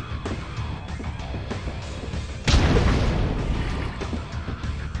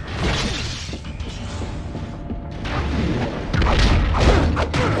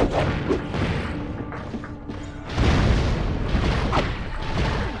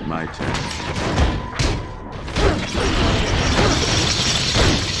 My turn.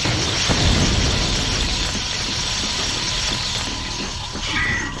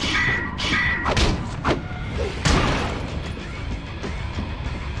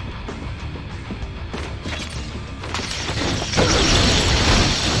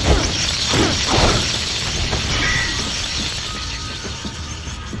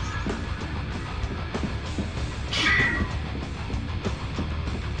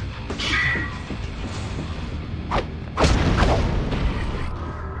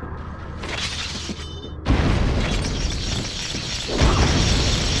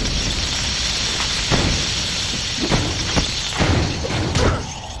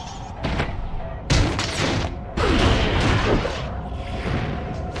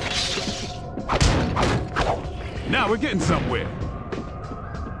 Now we're getting somewhere.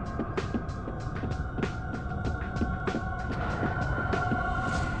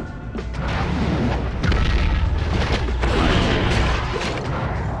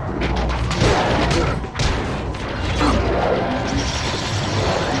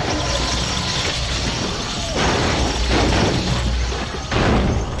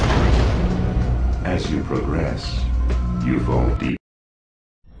 As you progress, you fall deep.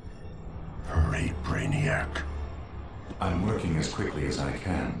 Hurry, Brainiac. I'm working as quickly as I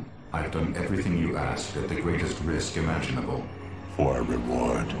can. I've done everything you asked at the greatest risk imaginable. For a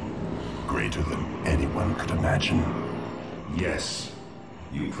reward greater than anyone could imagine. Yes.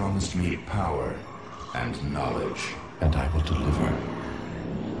 You promised me power and knowledge. And I will deliver.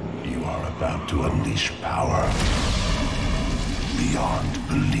 You are about to unleash power beyond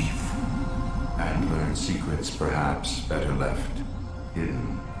belief. And learn secrets perhaps better left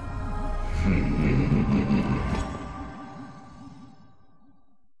hidden.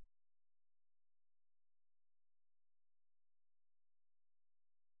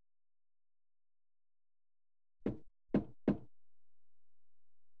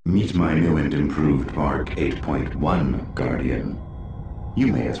 Meet my new and improved Mark 8.1, Guardian. You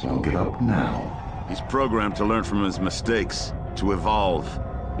may as well give up now. He's programmed to learn from his mistakes, to evolve.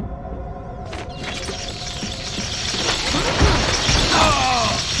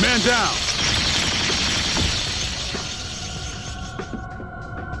 Man down!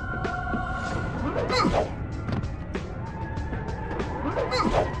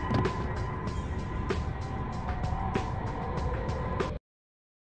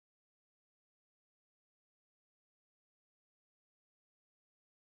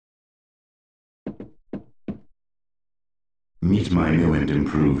 Meet my new and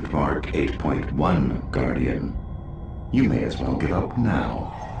improved Mark 8.1, Guardian. You may as well give up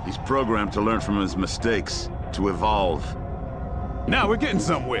now. He's programmed to learn from his mistakes, to evolve. Now we're getting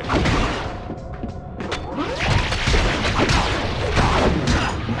somewhere.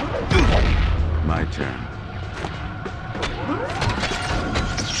 My turn.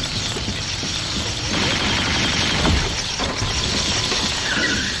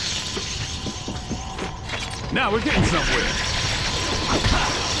 Now we're getting somewhere.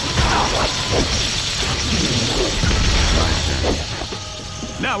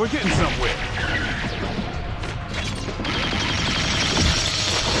 Now we're getting somewhere.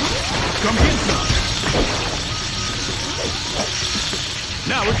 Come get some.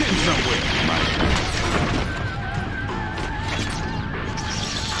 Now we're getting somewhere.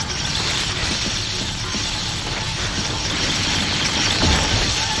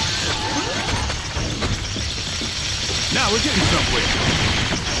 Now we're getting somewhere.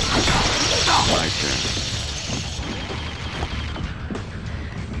 My turn.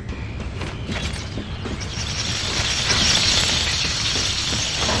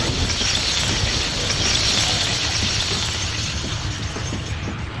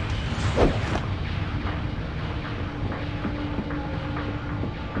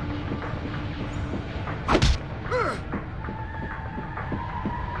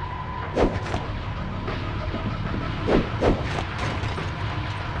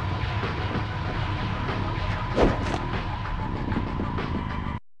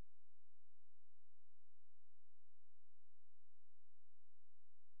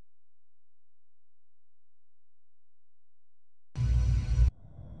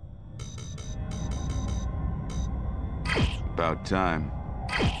 About time.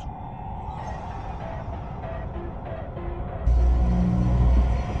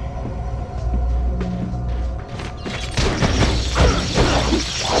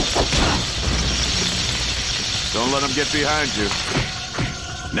 Don't let them get behind you.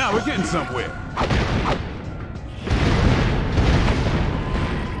 Now we're getting somewhere.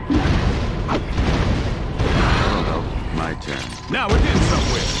 Oh, my turn. Now we're getting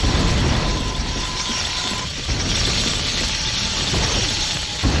somewhere.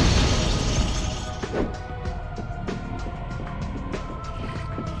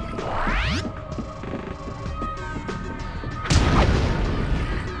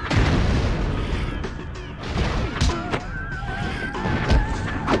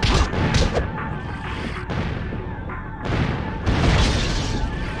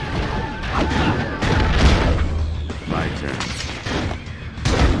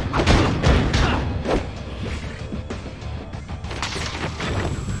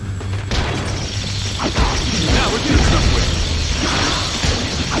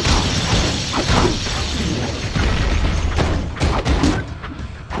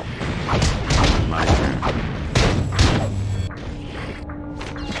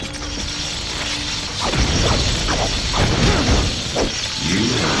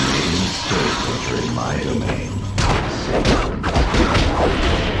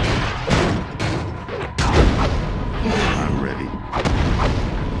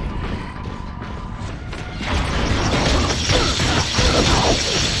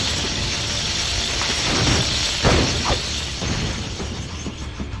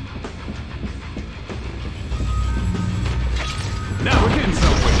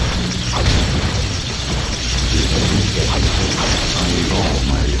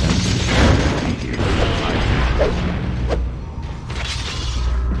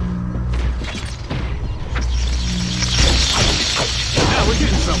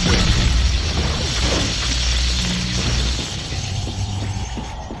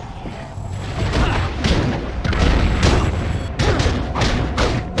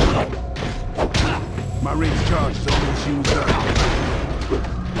 My range charge is almost used up.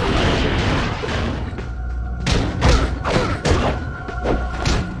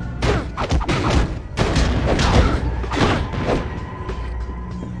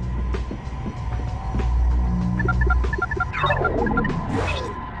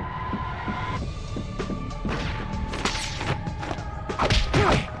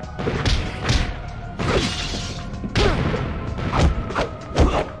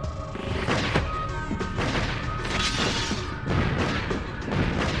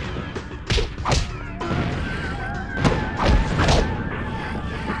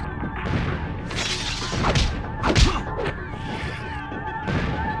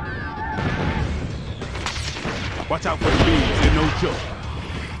 Watch out for the beams, they're no joke.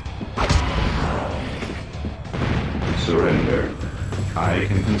 Surrender. I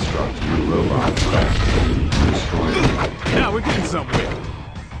can construct new robots faster to destroy them. Now we're getting somewhere.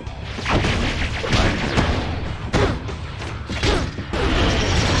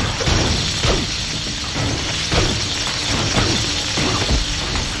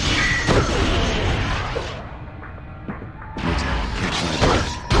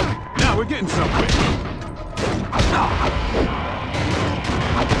 Now we're getting somewhere.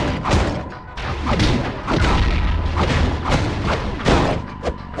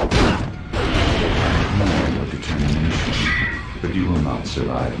 But you will not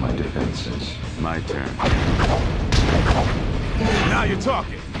survive my defenses. My turn. Now you're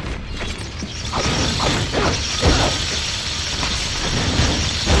talking.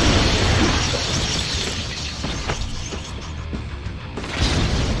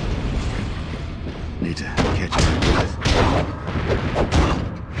 Need to catch my breath.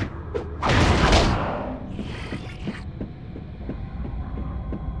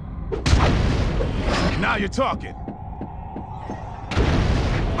 Now you're talking.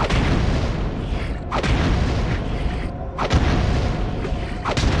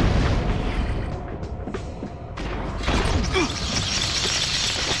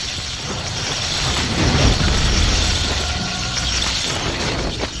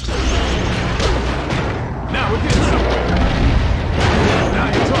 Now we're getting somewhere. Now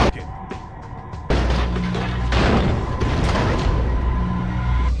you're talking.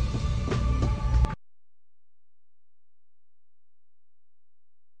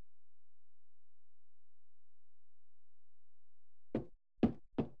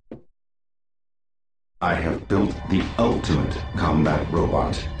 I have built the ultimate combat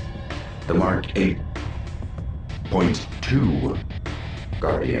robot. The Mark 8.2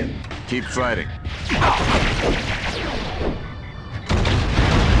 Guardian. Keep fighting.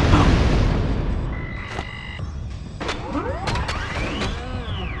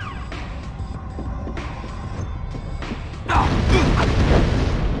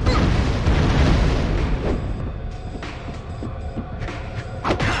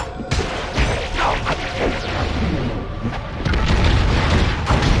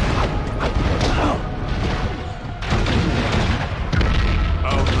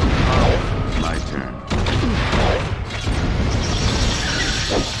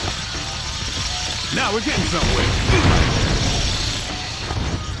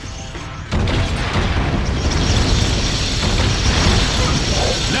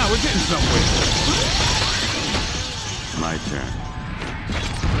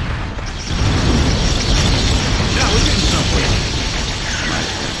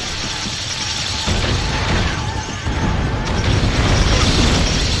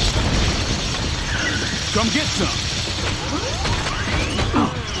 some.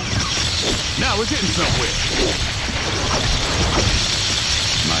 Now we're getting somewhere.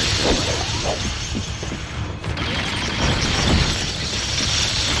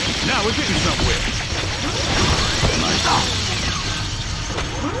 Now we're getting somewhere.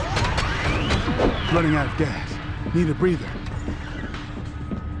 Running out of gas. Need a breather.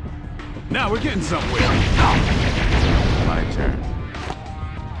 Now we're getting somewhere. My turn.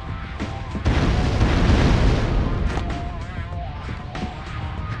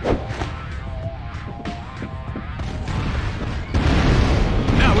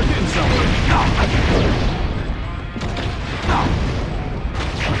 Now we're getting somewhere.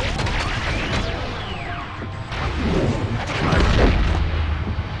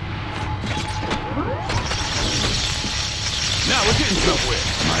 Now we're getting somewhere.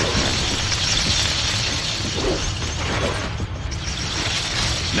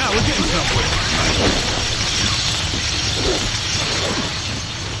 Now we're getting somewhere.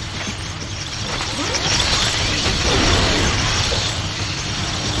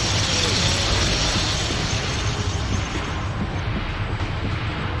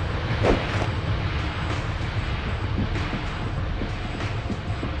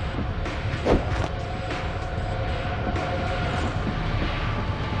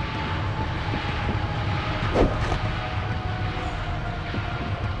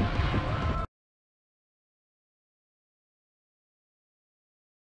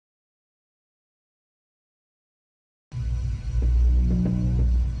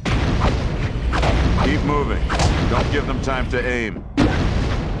 Keep moving. Don't give them time to aim.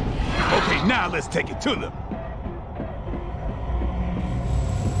 Okay, now let's take it to them.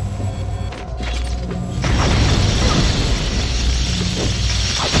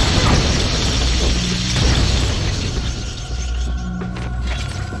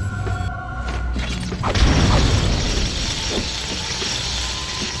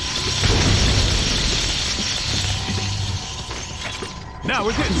 Now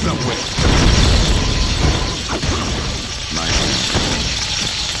we're getting somewhere.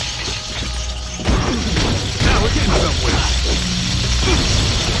 Now we're getting somewhere.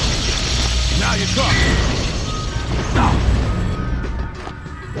 Now you're talking.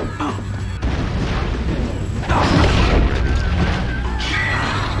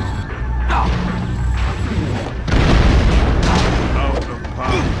 Out of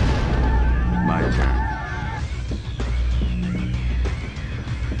power. My turn.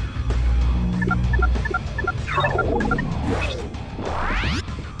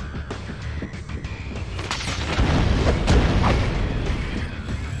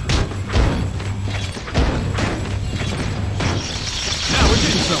 Now we're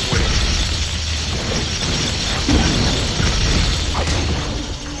getting somewhere.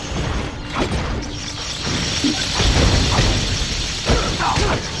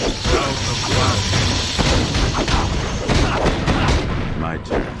 My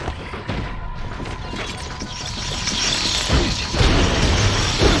turn.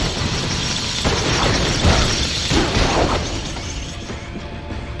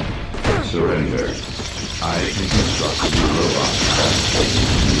 Surrender. I can construct a new robot.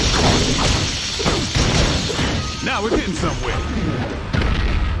 Now we're getting somewhere.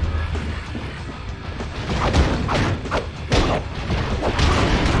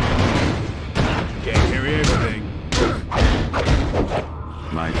 Can't carry everything.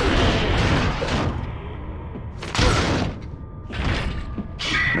 My turn.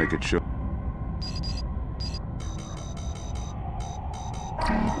 Make it short.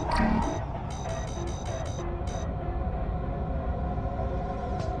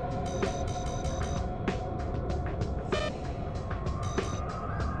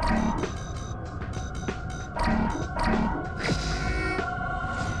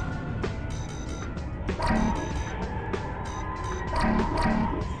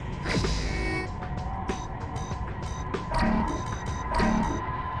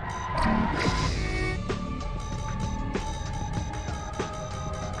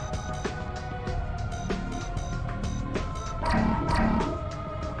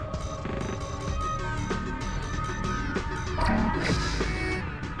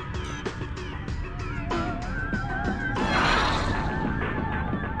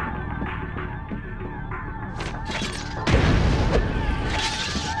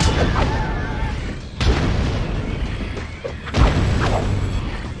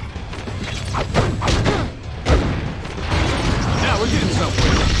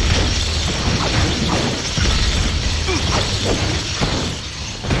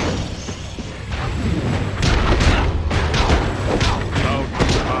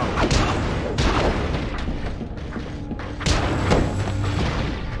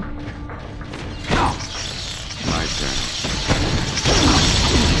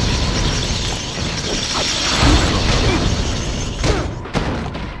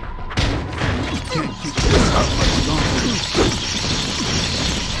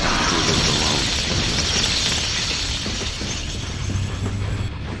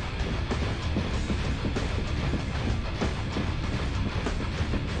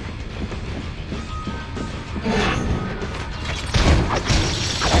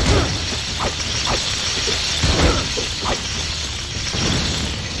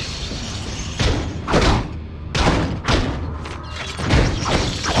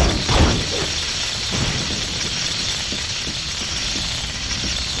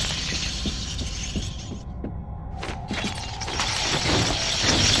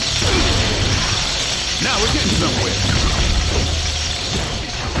 we're getting somewhere.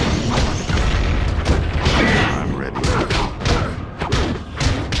 I'm ready.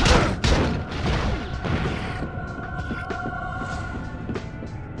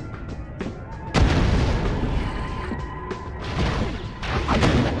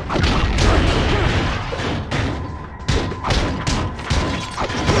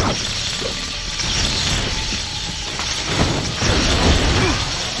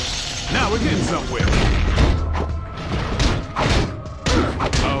 Now we're getting somewhere.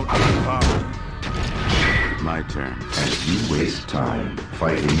 My turn. As you waste time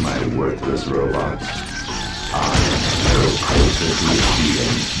fighting my worthless robots, I grow closer to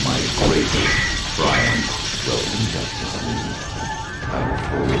achieving my greatest triumph. Welcome, Justice League. I look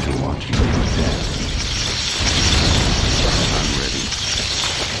forward to watching your death. I'm ready.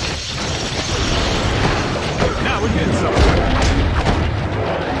 Now we're getting somewhere.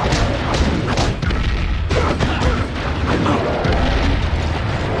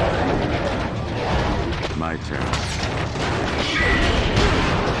 My turn.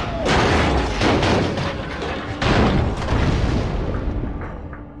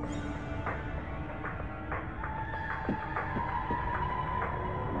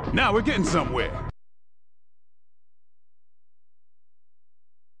 Now we're getting somewhere.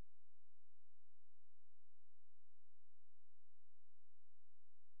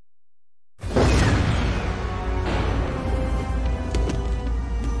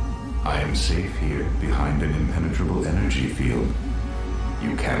 I am safe here behind an impenetrable energy field.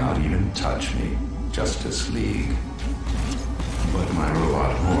 You cannot even touch me, Justice League. But my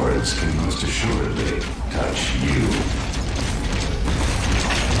robot hordes can most assuredly touch you.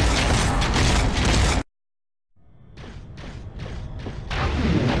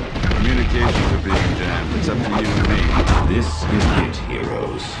 Communications are being jammed. It's up to you and me. This is it,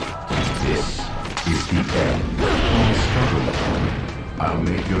 heroes. This is the end of my struggle. I'll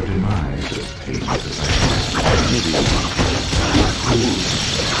make your demise as painless as I can.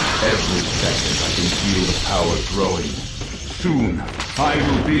 Every second I can feel the power growing. Soon, I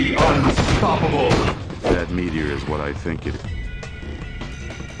will be unstoppable. That meteor is what I think it is.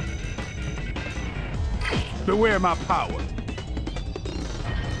 Beware my power.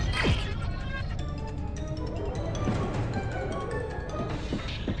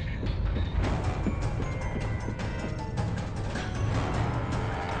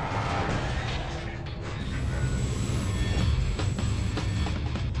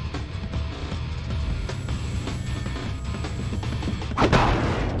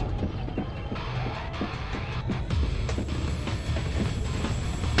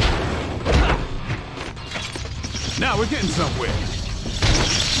 Now we're getting somewhere.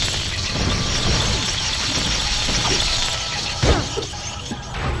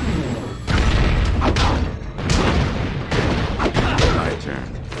 My turn.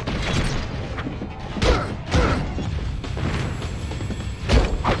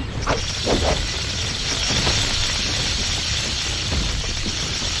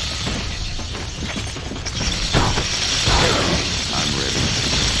 I'm ready.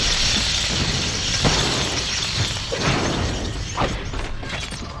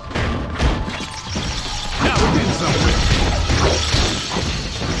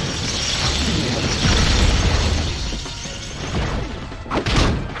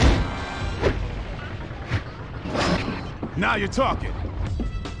 Now you're talking.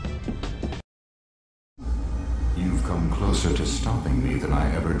 You've come closer to stopping me than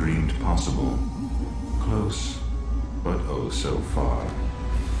I ever dreamed possible. Close, but oh so far.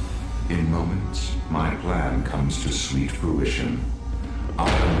 In moments, my plan comes to sweet fruition.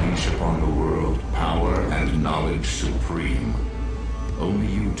 I'll unleash upon the world power and knowledge supreme. Only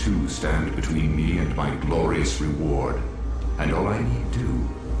you two stand between me and my glorious reward. And all I need do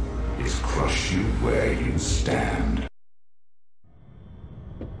is crush you where you stand.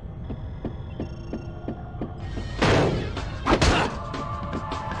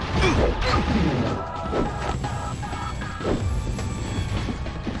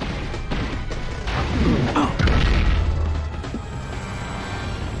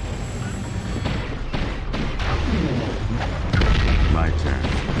 My turn.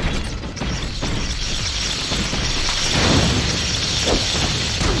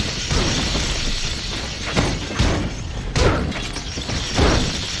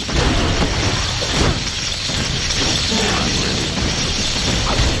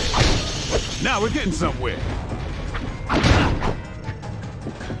 Now we're getting somewhere.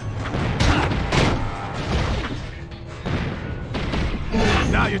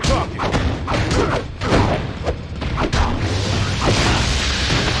 Now you're talking.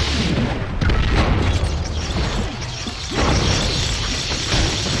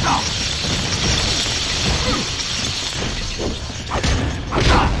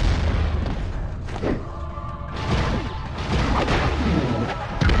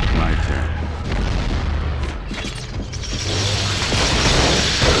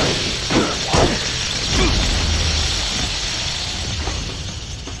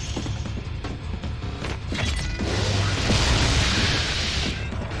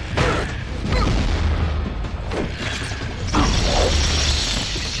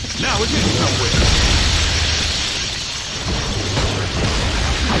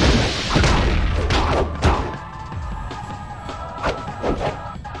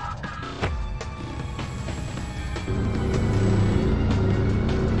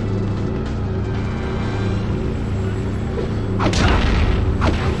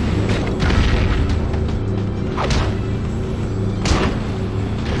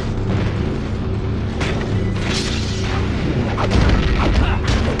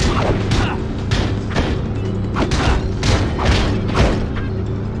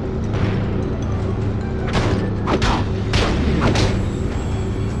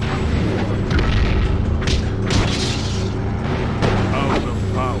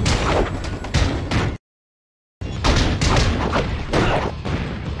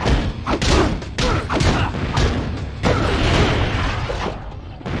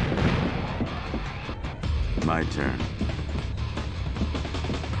 My turn.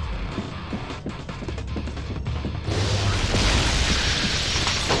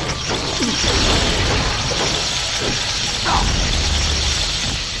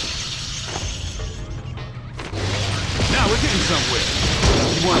 Now we're getting somewhere.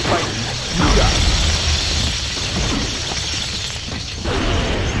 You want to fight? You got it.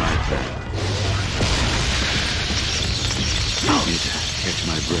 My turn. I need to catch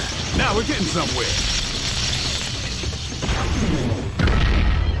my breath. Now we're getting somewhere.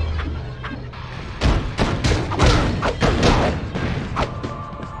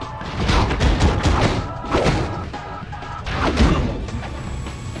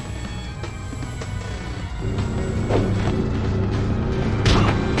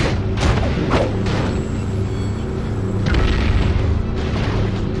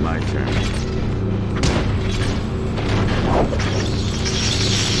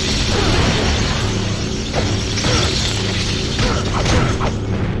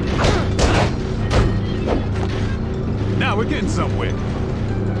 Now we're getting somewhere.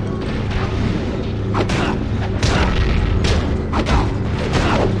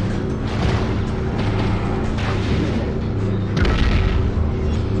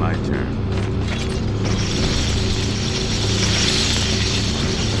 My turn.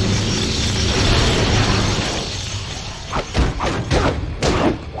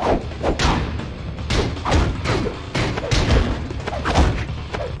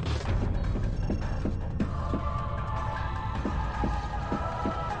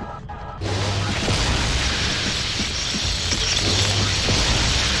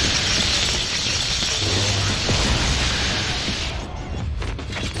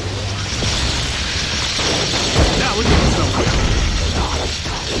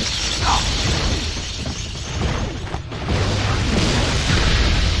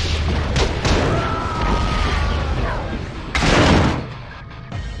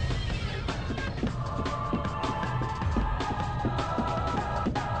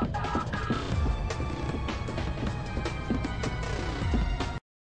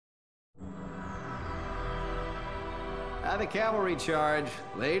 The cavalry charge,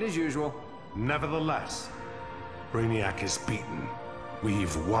 late as usual. Nevertheless, Brainiac is beaten.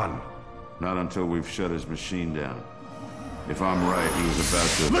 We've won. Not until we've shut his machine down. If I'm right, he was about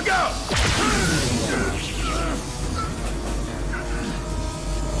to... Look out!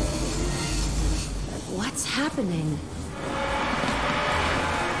 What's happening?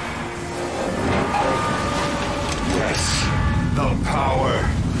 Yes, the power.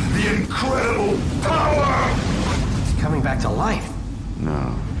 The incredible power! Coming back to life.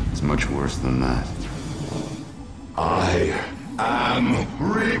 No, it's much worse than that. I am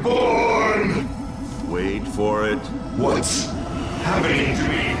reborn! Wait for it. What's happening to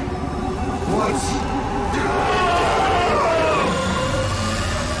me? What's...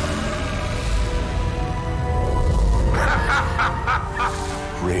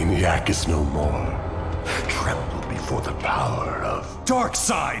 Brainiac is no more. Tremble before the power of...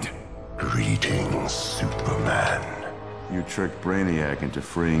 Darkseid! Greetings, Superman. You tricked Brainiac into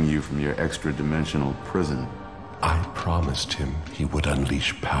freeing you from your extra-dimensional prison. I promised him he would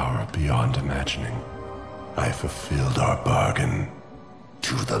unleash power beyond imagining. I fulfilled our bargain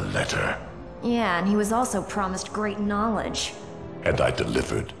to the letter. Yeah, and he was also promised great knowledge. And I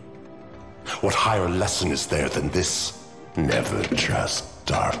delivered. What higher lesson is there than this? Never trust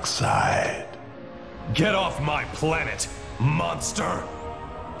Darkseid. Get off my planet, monster!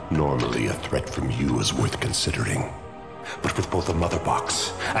 Normally, a threat from you is worth considering. But with both a mother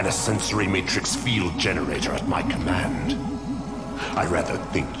box and a sensory matrix field generator at my command, I rather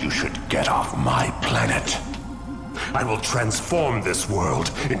think you should get off my planet. I will transform this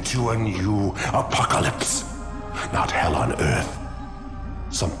world into a new apocalypse. Not hell on Earth.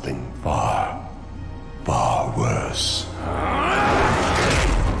 Something far, far worse.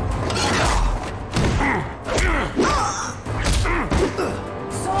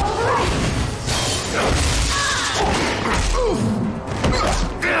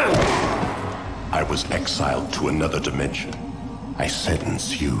 I was exiled to another dimension. I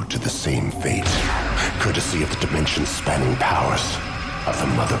sentence you to the same fate, courtesy of the dimension-spanning powers of the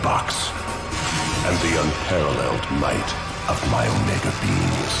Mother Box and the unparalleled might of my Omega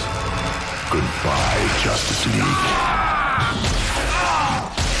beings. Goodbye, Justice League.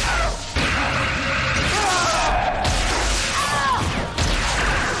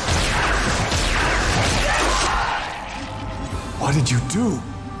 What did you do?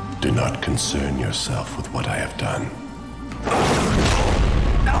 Do not concern yourself with what I have done.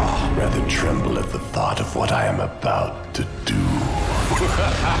 Rather tremble at the thought of what I am about to do.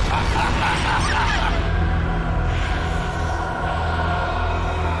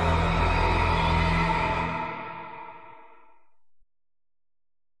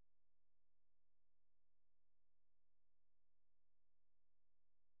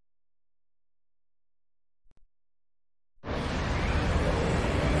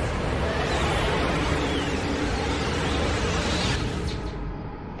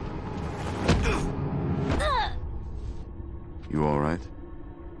 You all right?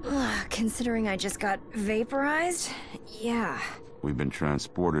 Considering I just got vaporized, yeah. We've been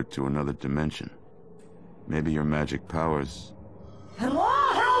transported to another dimension. Maybe your magic powers...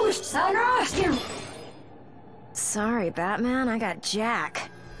 Sorry, Batman, I got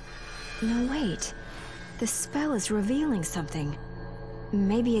Jack. No, wait. The spell is revealing something.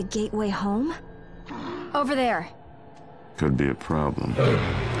 Maybe a gateway home? Over there. Could be a problem.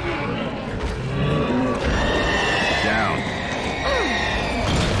 Down.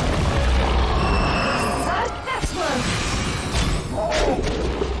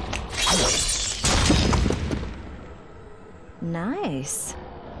 Nice.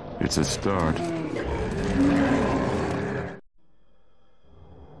 It's a start.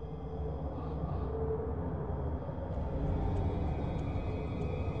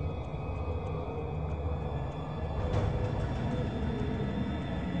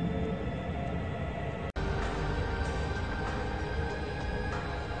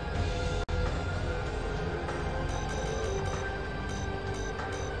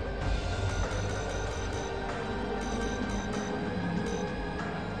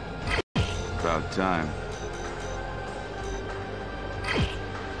 About time.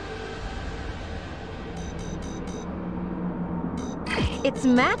 It's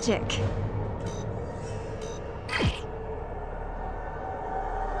magic.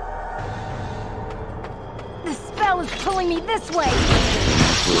 The spell is pulling me this way.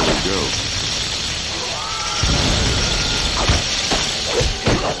 Where do we go?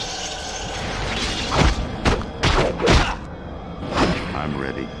 I'm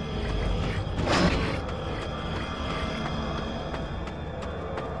ready.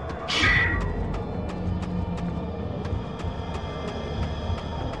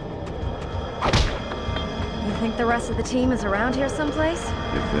 You think the rest of the team is around here someplace?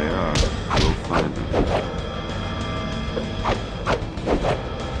 If they are, we'll find them.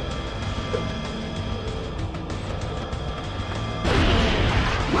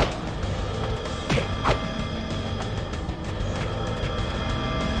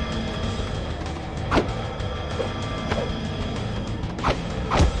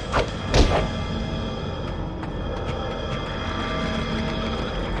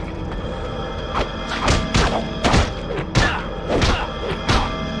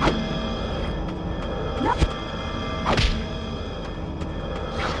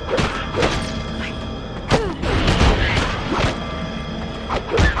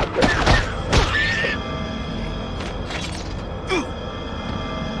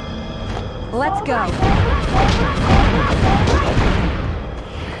 Let's go.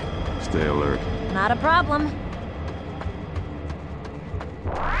 Stay alert. Not a problem.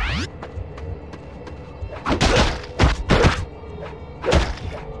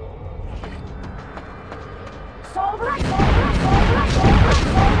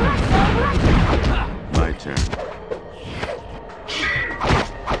 My turn.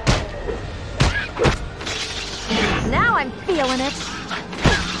 Now I'm feeling it.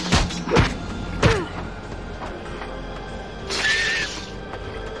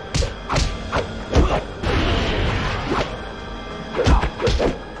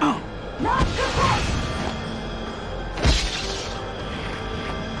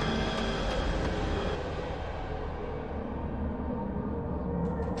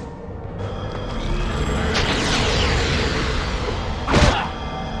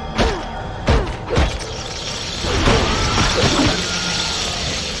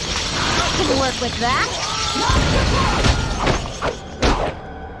 Work with that.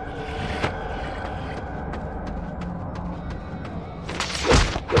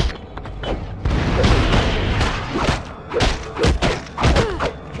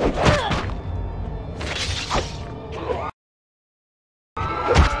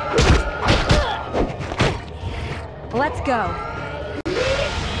 Let's go.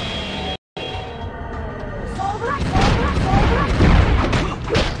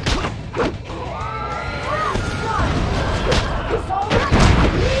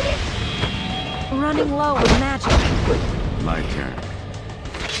 Running low on magic. My turn.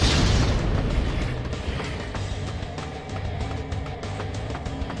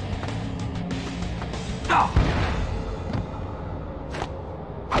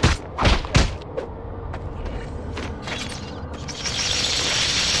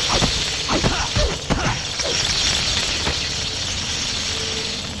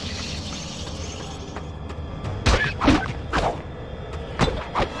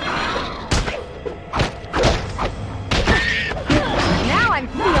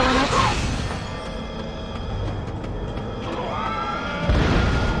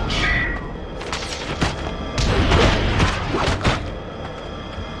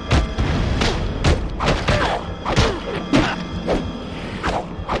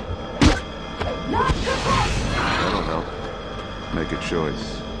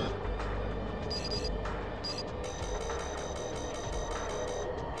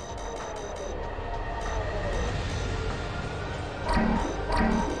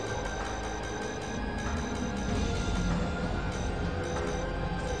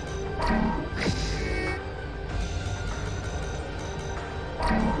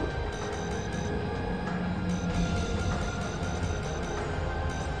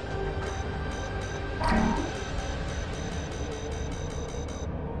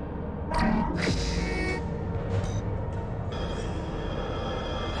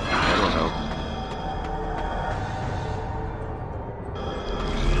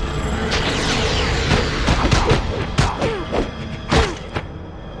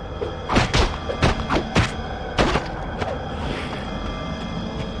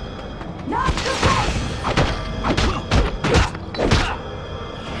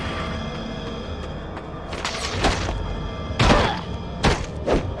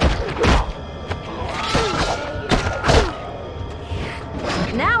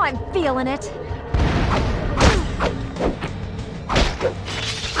 Now I'm feeling it.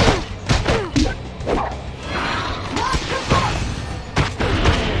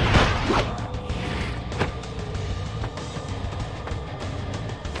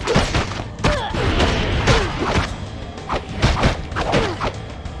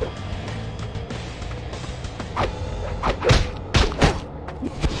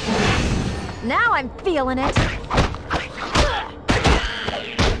 Now I'm feeling it.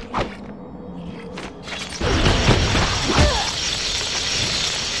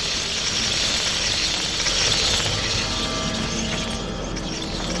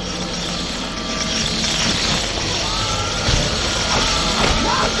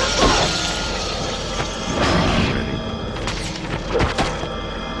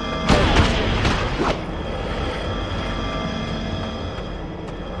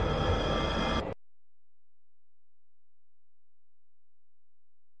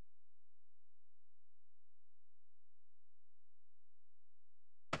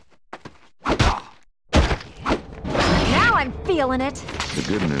 I'm feeling it. The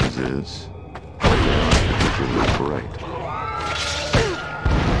good news is, they aren't particularly bright.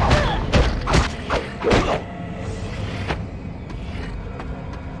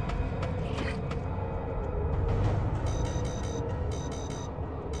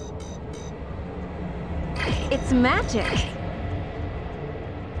 It's magic.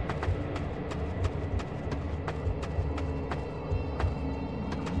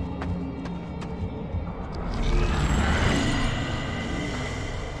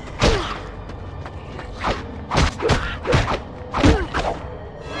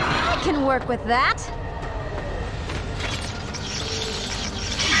 Work with that.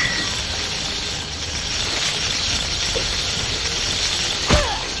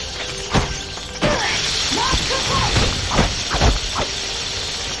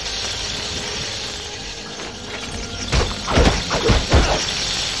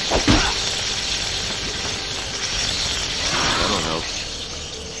 That'll help.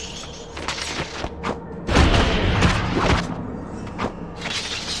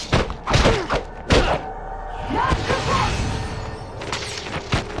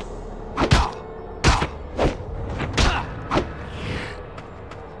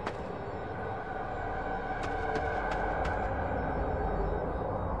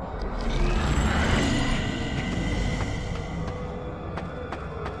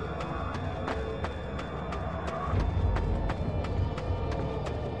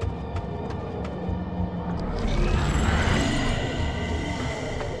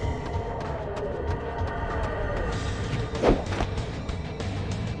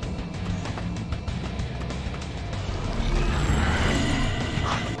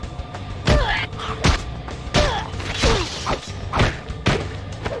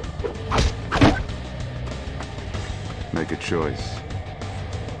 Make a choice.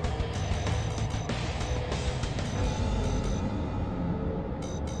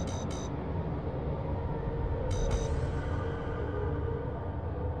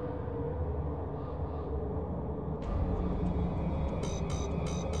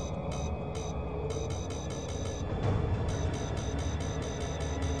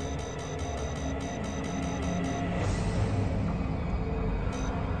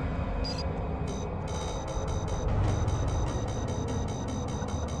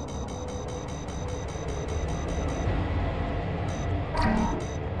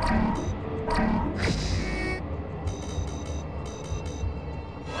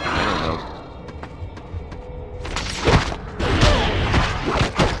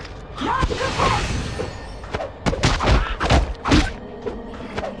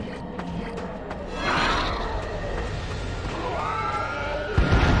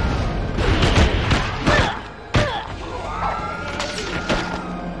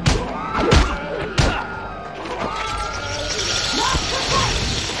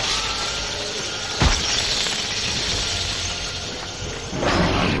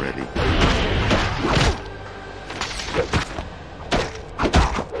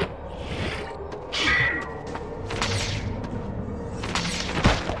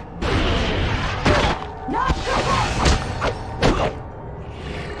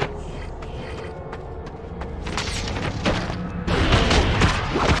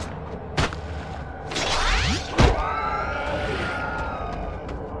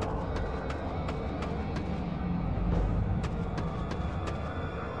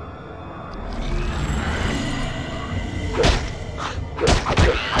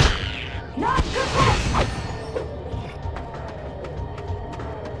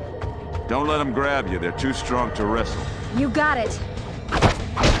 Don't let them grab you. They're too strong to wrestle. You got it.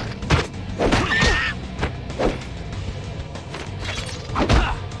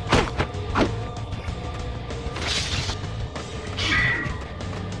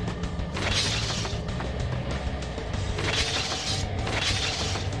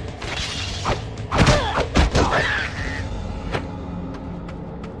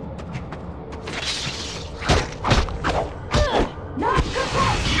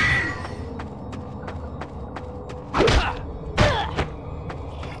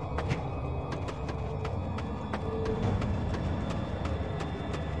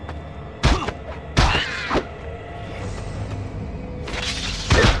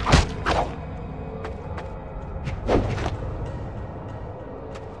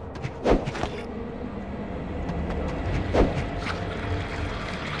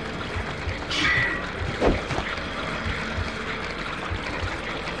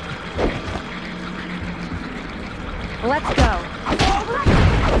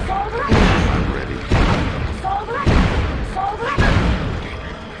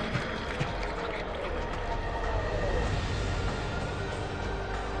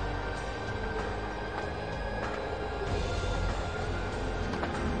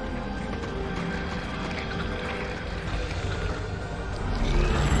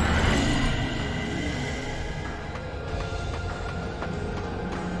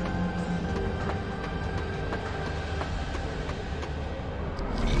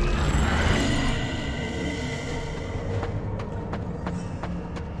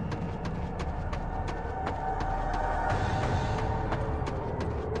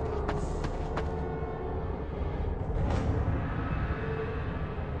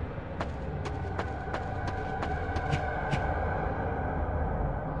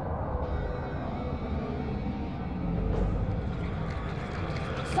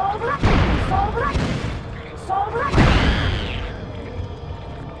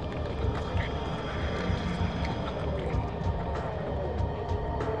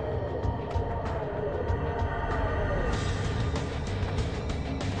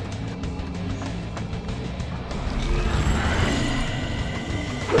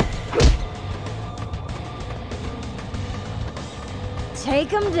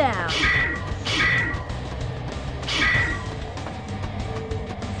 take him down.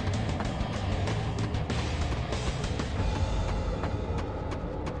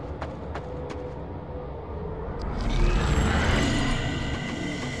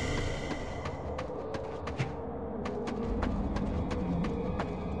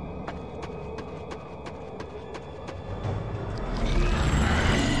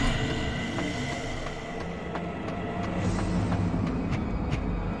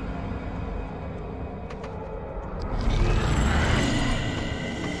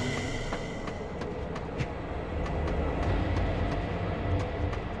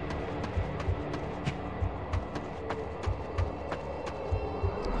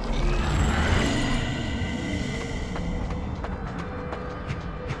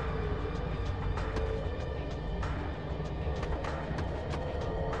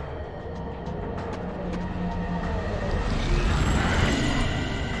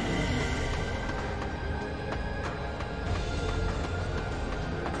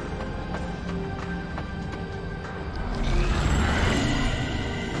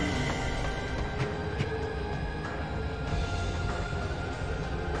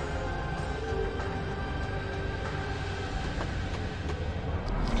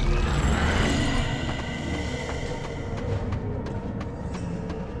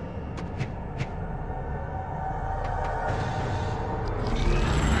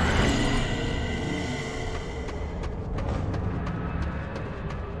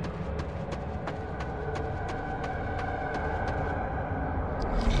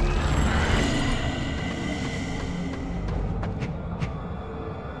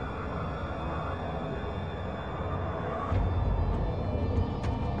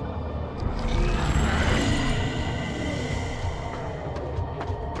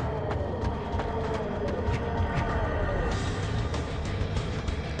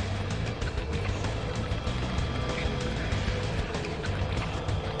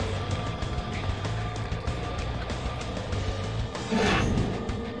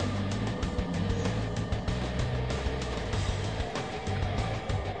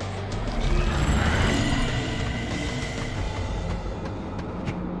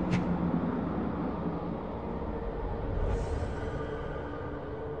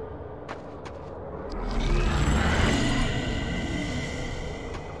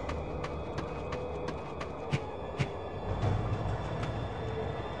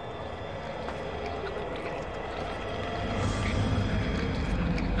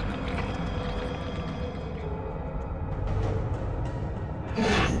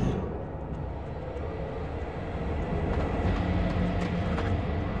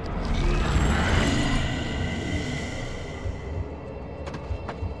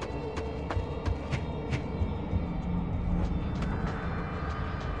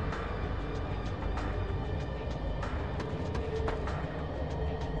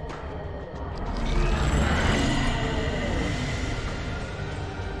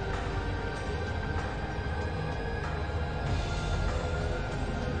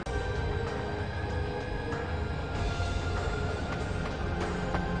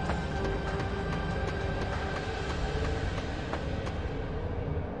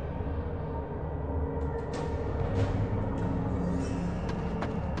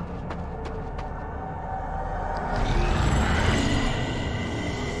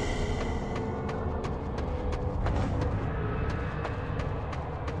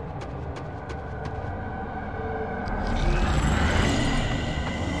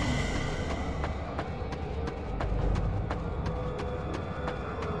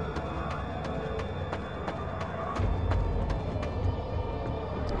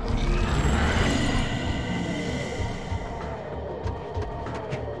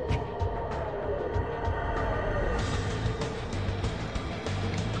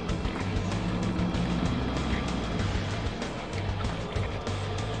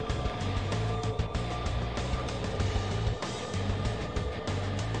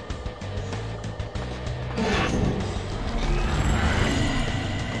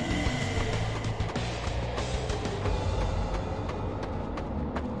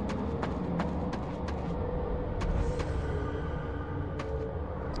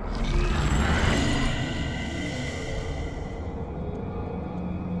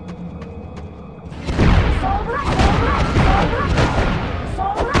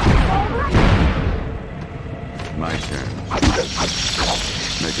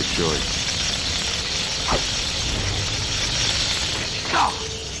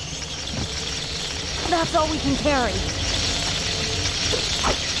 That's all we can carry.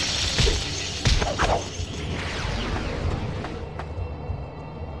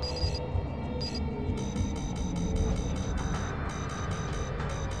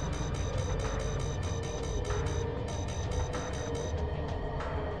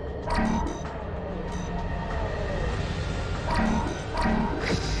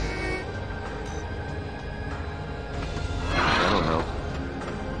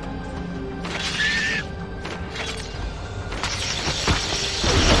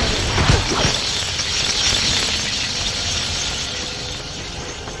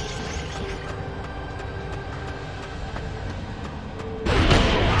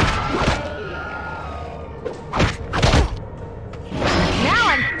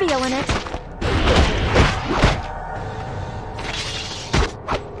 feeling it.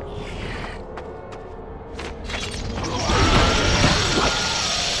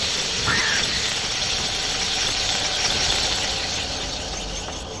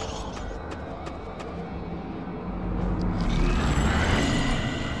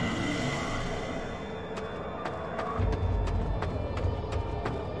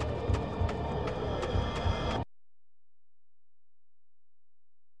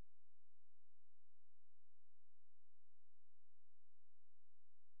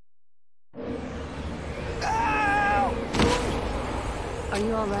 Are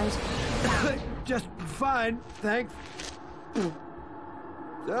you all right? Just fine, thanks.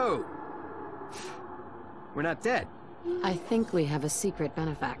 So, we're not dead. I think we have a secret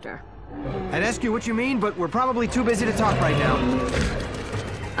benefactor. I'd ask you what you mean, but we're probably too busy to talk right now.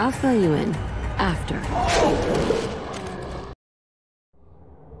 I'll fill you in after.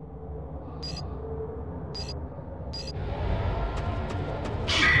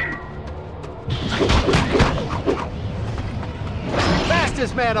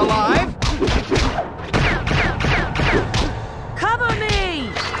 Fastest man alive! Cover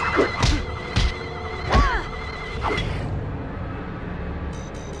me!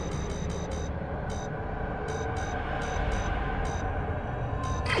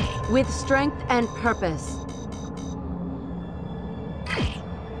 With strength and purpose.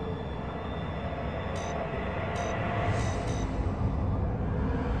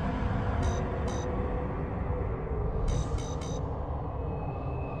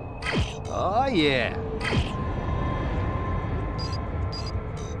 Oh, yeah.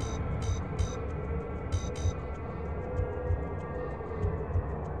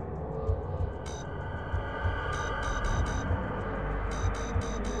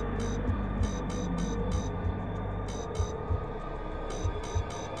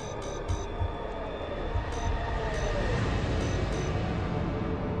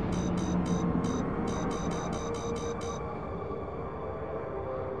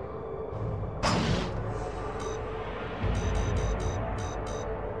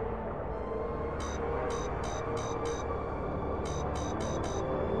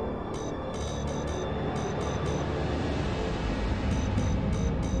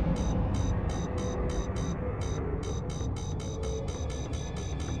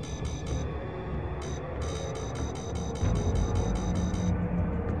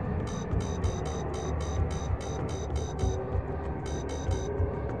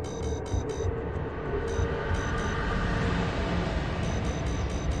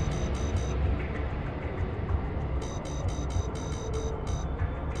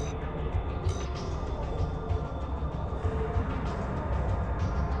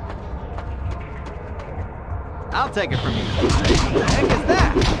 I'll take it from you. What the heck is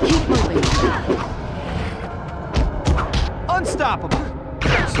that? Keep moving. Unstoppable!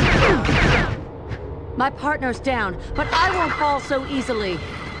 My partner's down, but I won't fall so easily.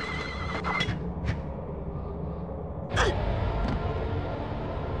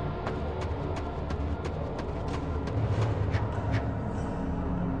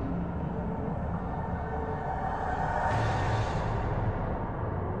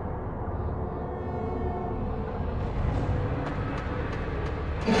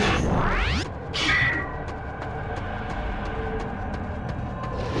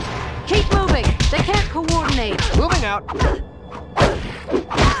 Keep moving! They can't coordinate! Moving out!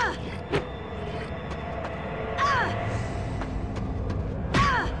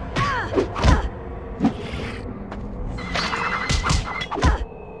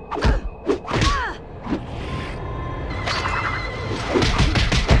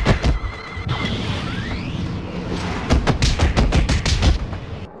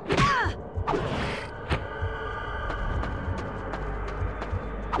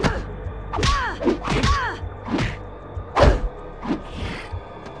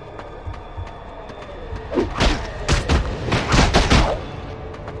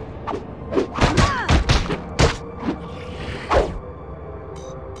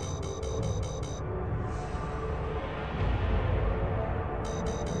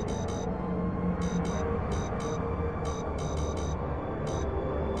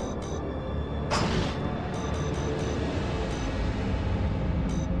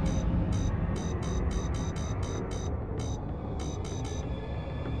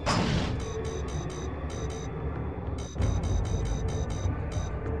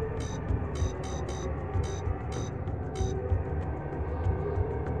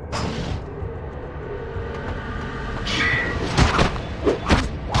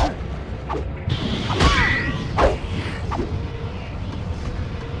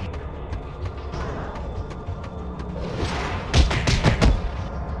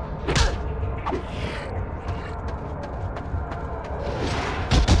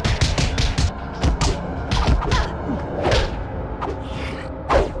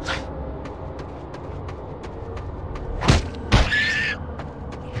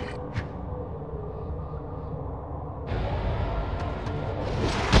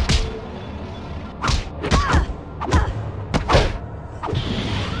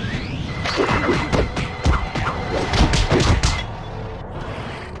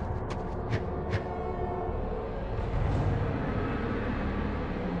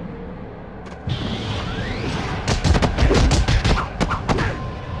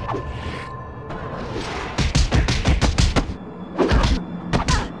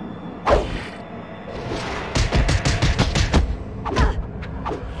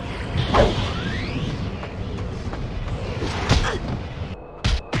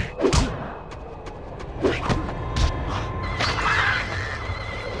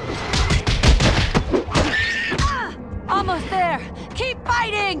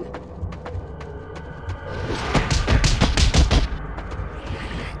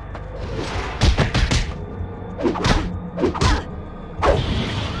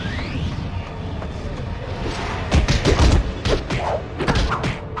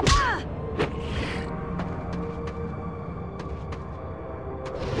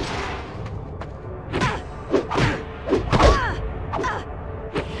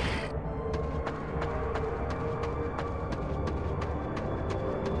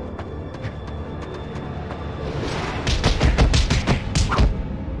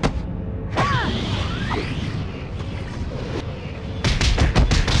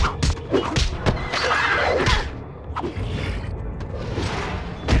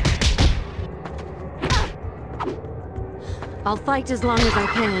 I'll fight as long as I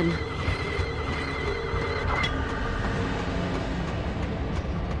can.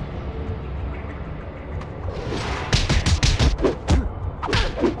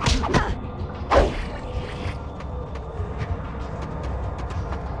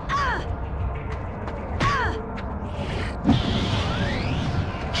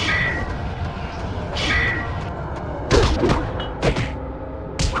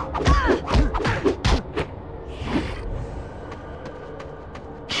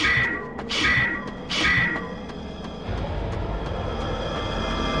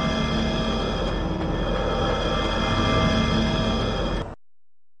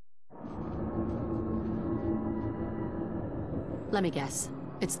 Let me guess.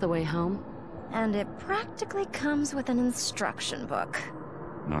 It's the way home? And it practically comes with an instruction book.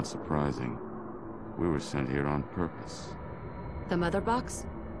 Not surprising. We were sent here on purpose. The mother box?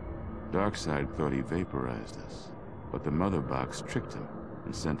 Darkseid thought he vaporized us, but the mother box tricked him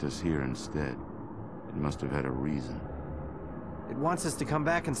and sent us here instead. It must have had a reason. It wants us to come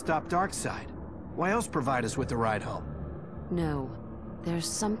back and stop Darkseid. Why else provide us with the ride home? No. There's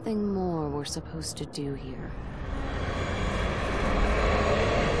something more we're supposed to do here.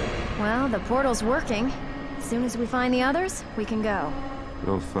 Well, the portal's working. As soon as we find the others, we can go.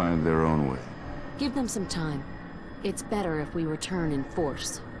 They'll find their own way. Give them some time. It's better if we return in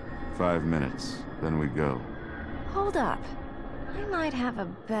force. 5 minutes, then we go. Hold up. I might have a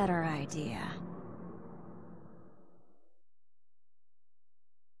better idea.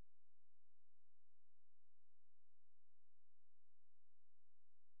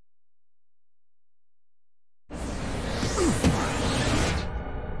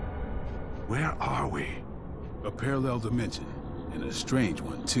 Where are we? A parallel dimension, and a strange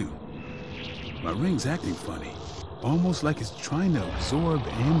one, too. My ring's acting funny, almost like it's trying to absorb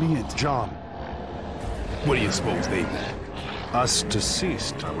ambient... John. What do you suppose they mean? Us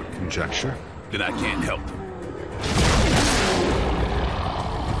deceased, I would conjecture. Then I can't help them.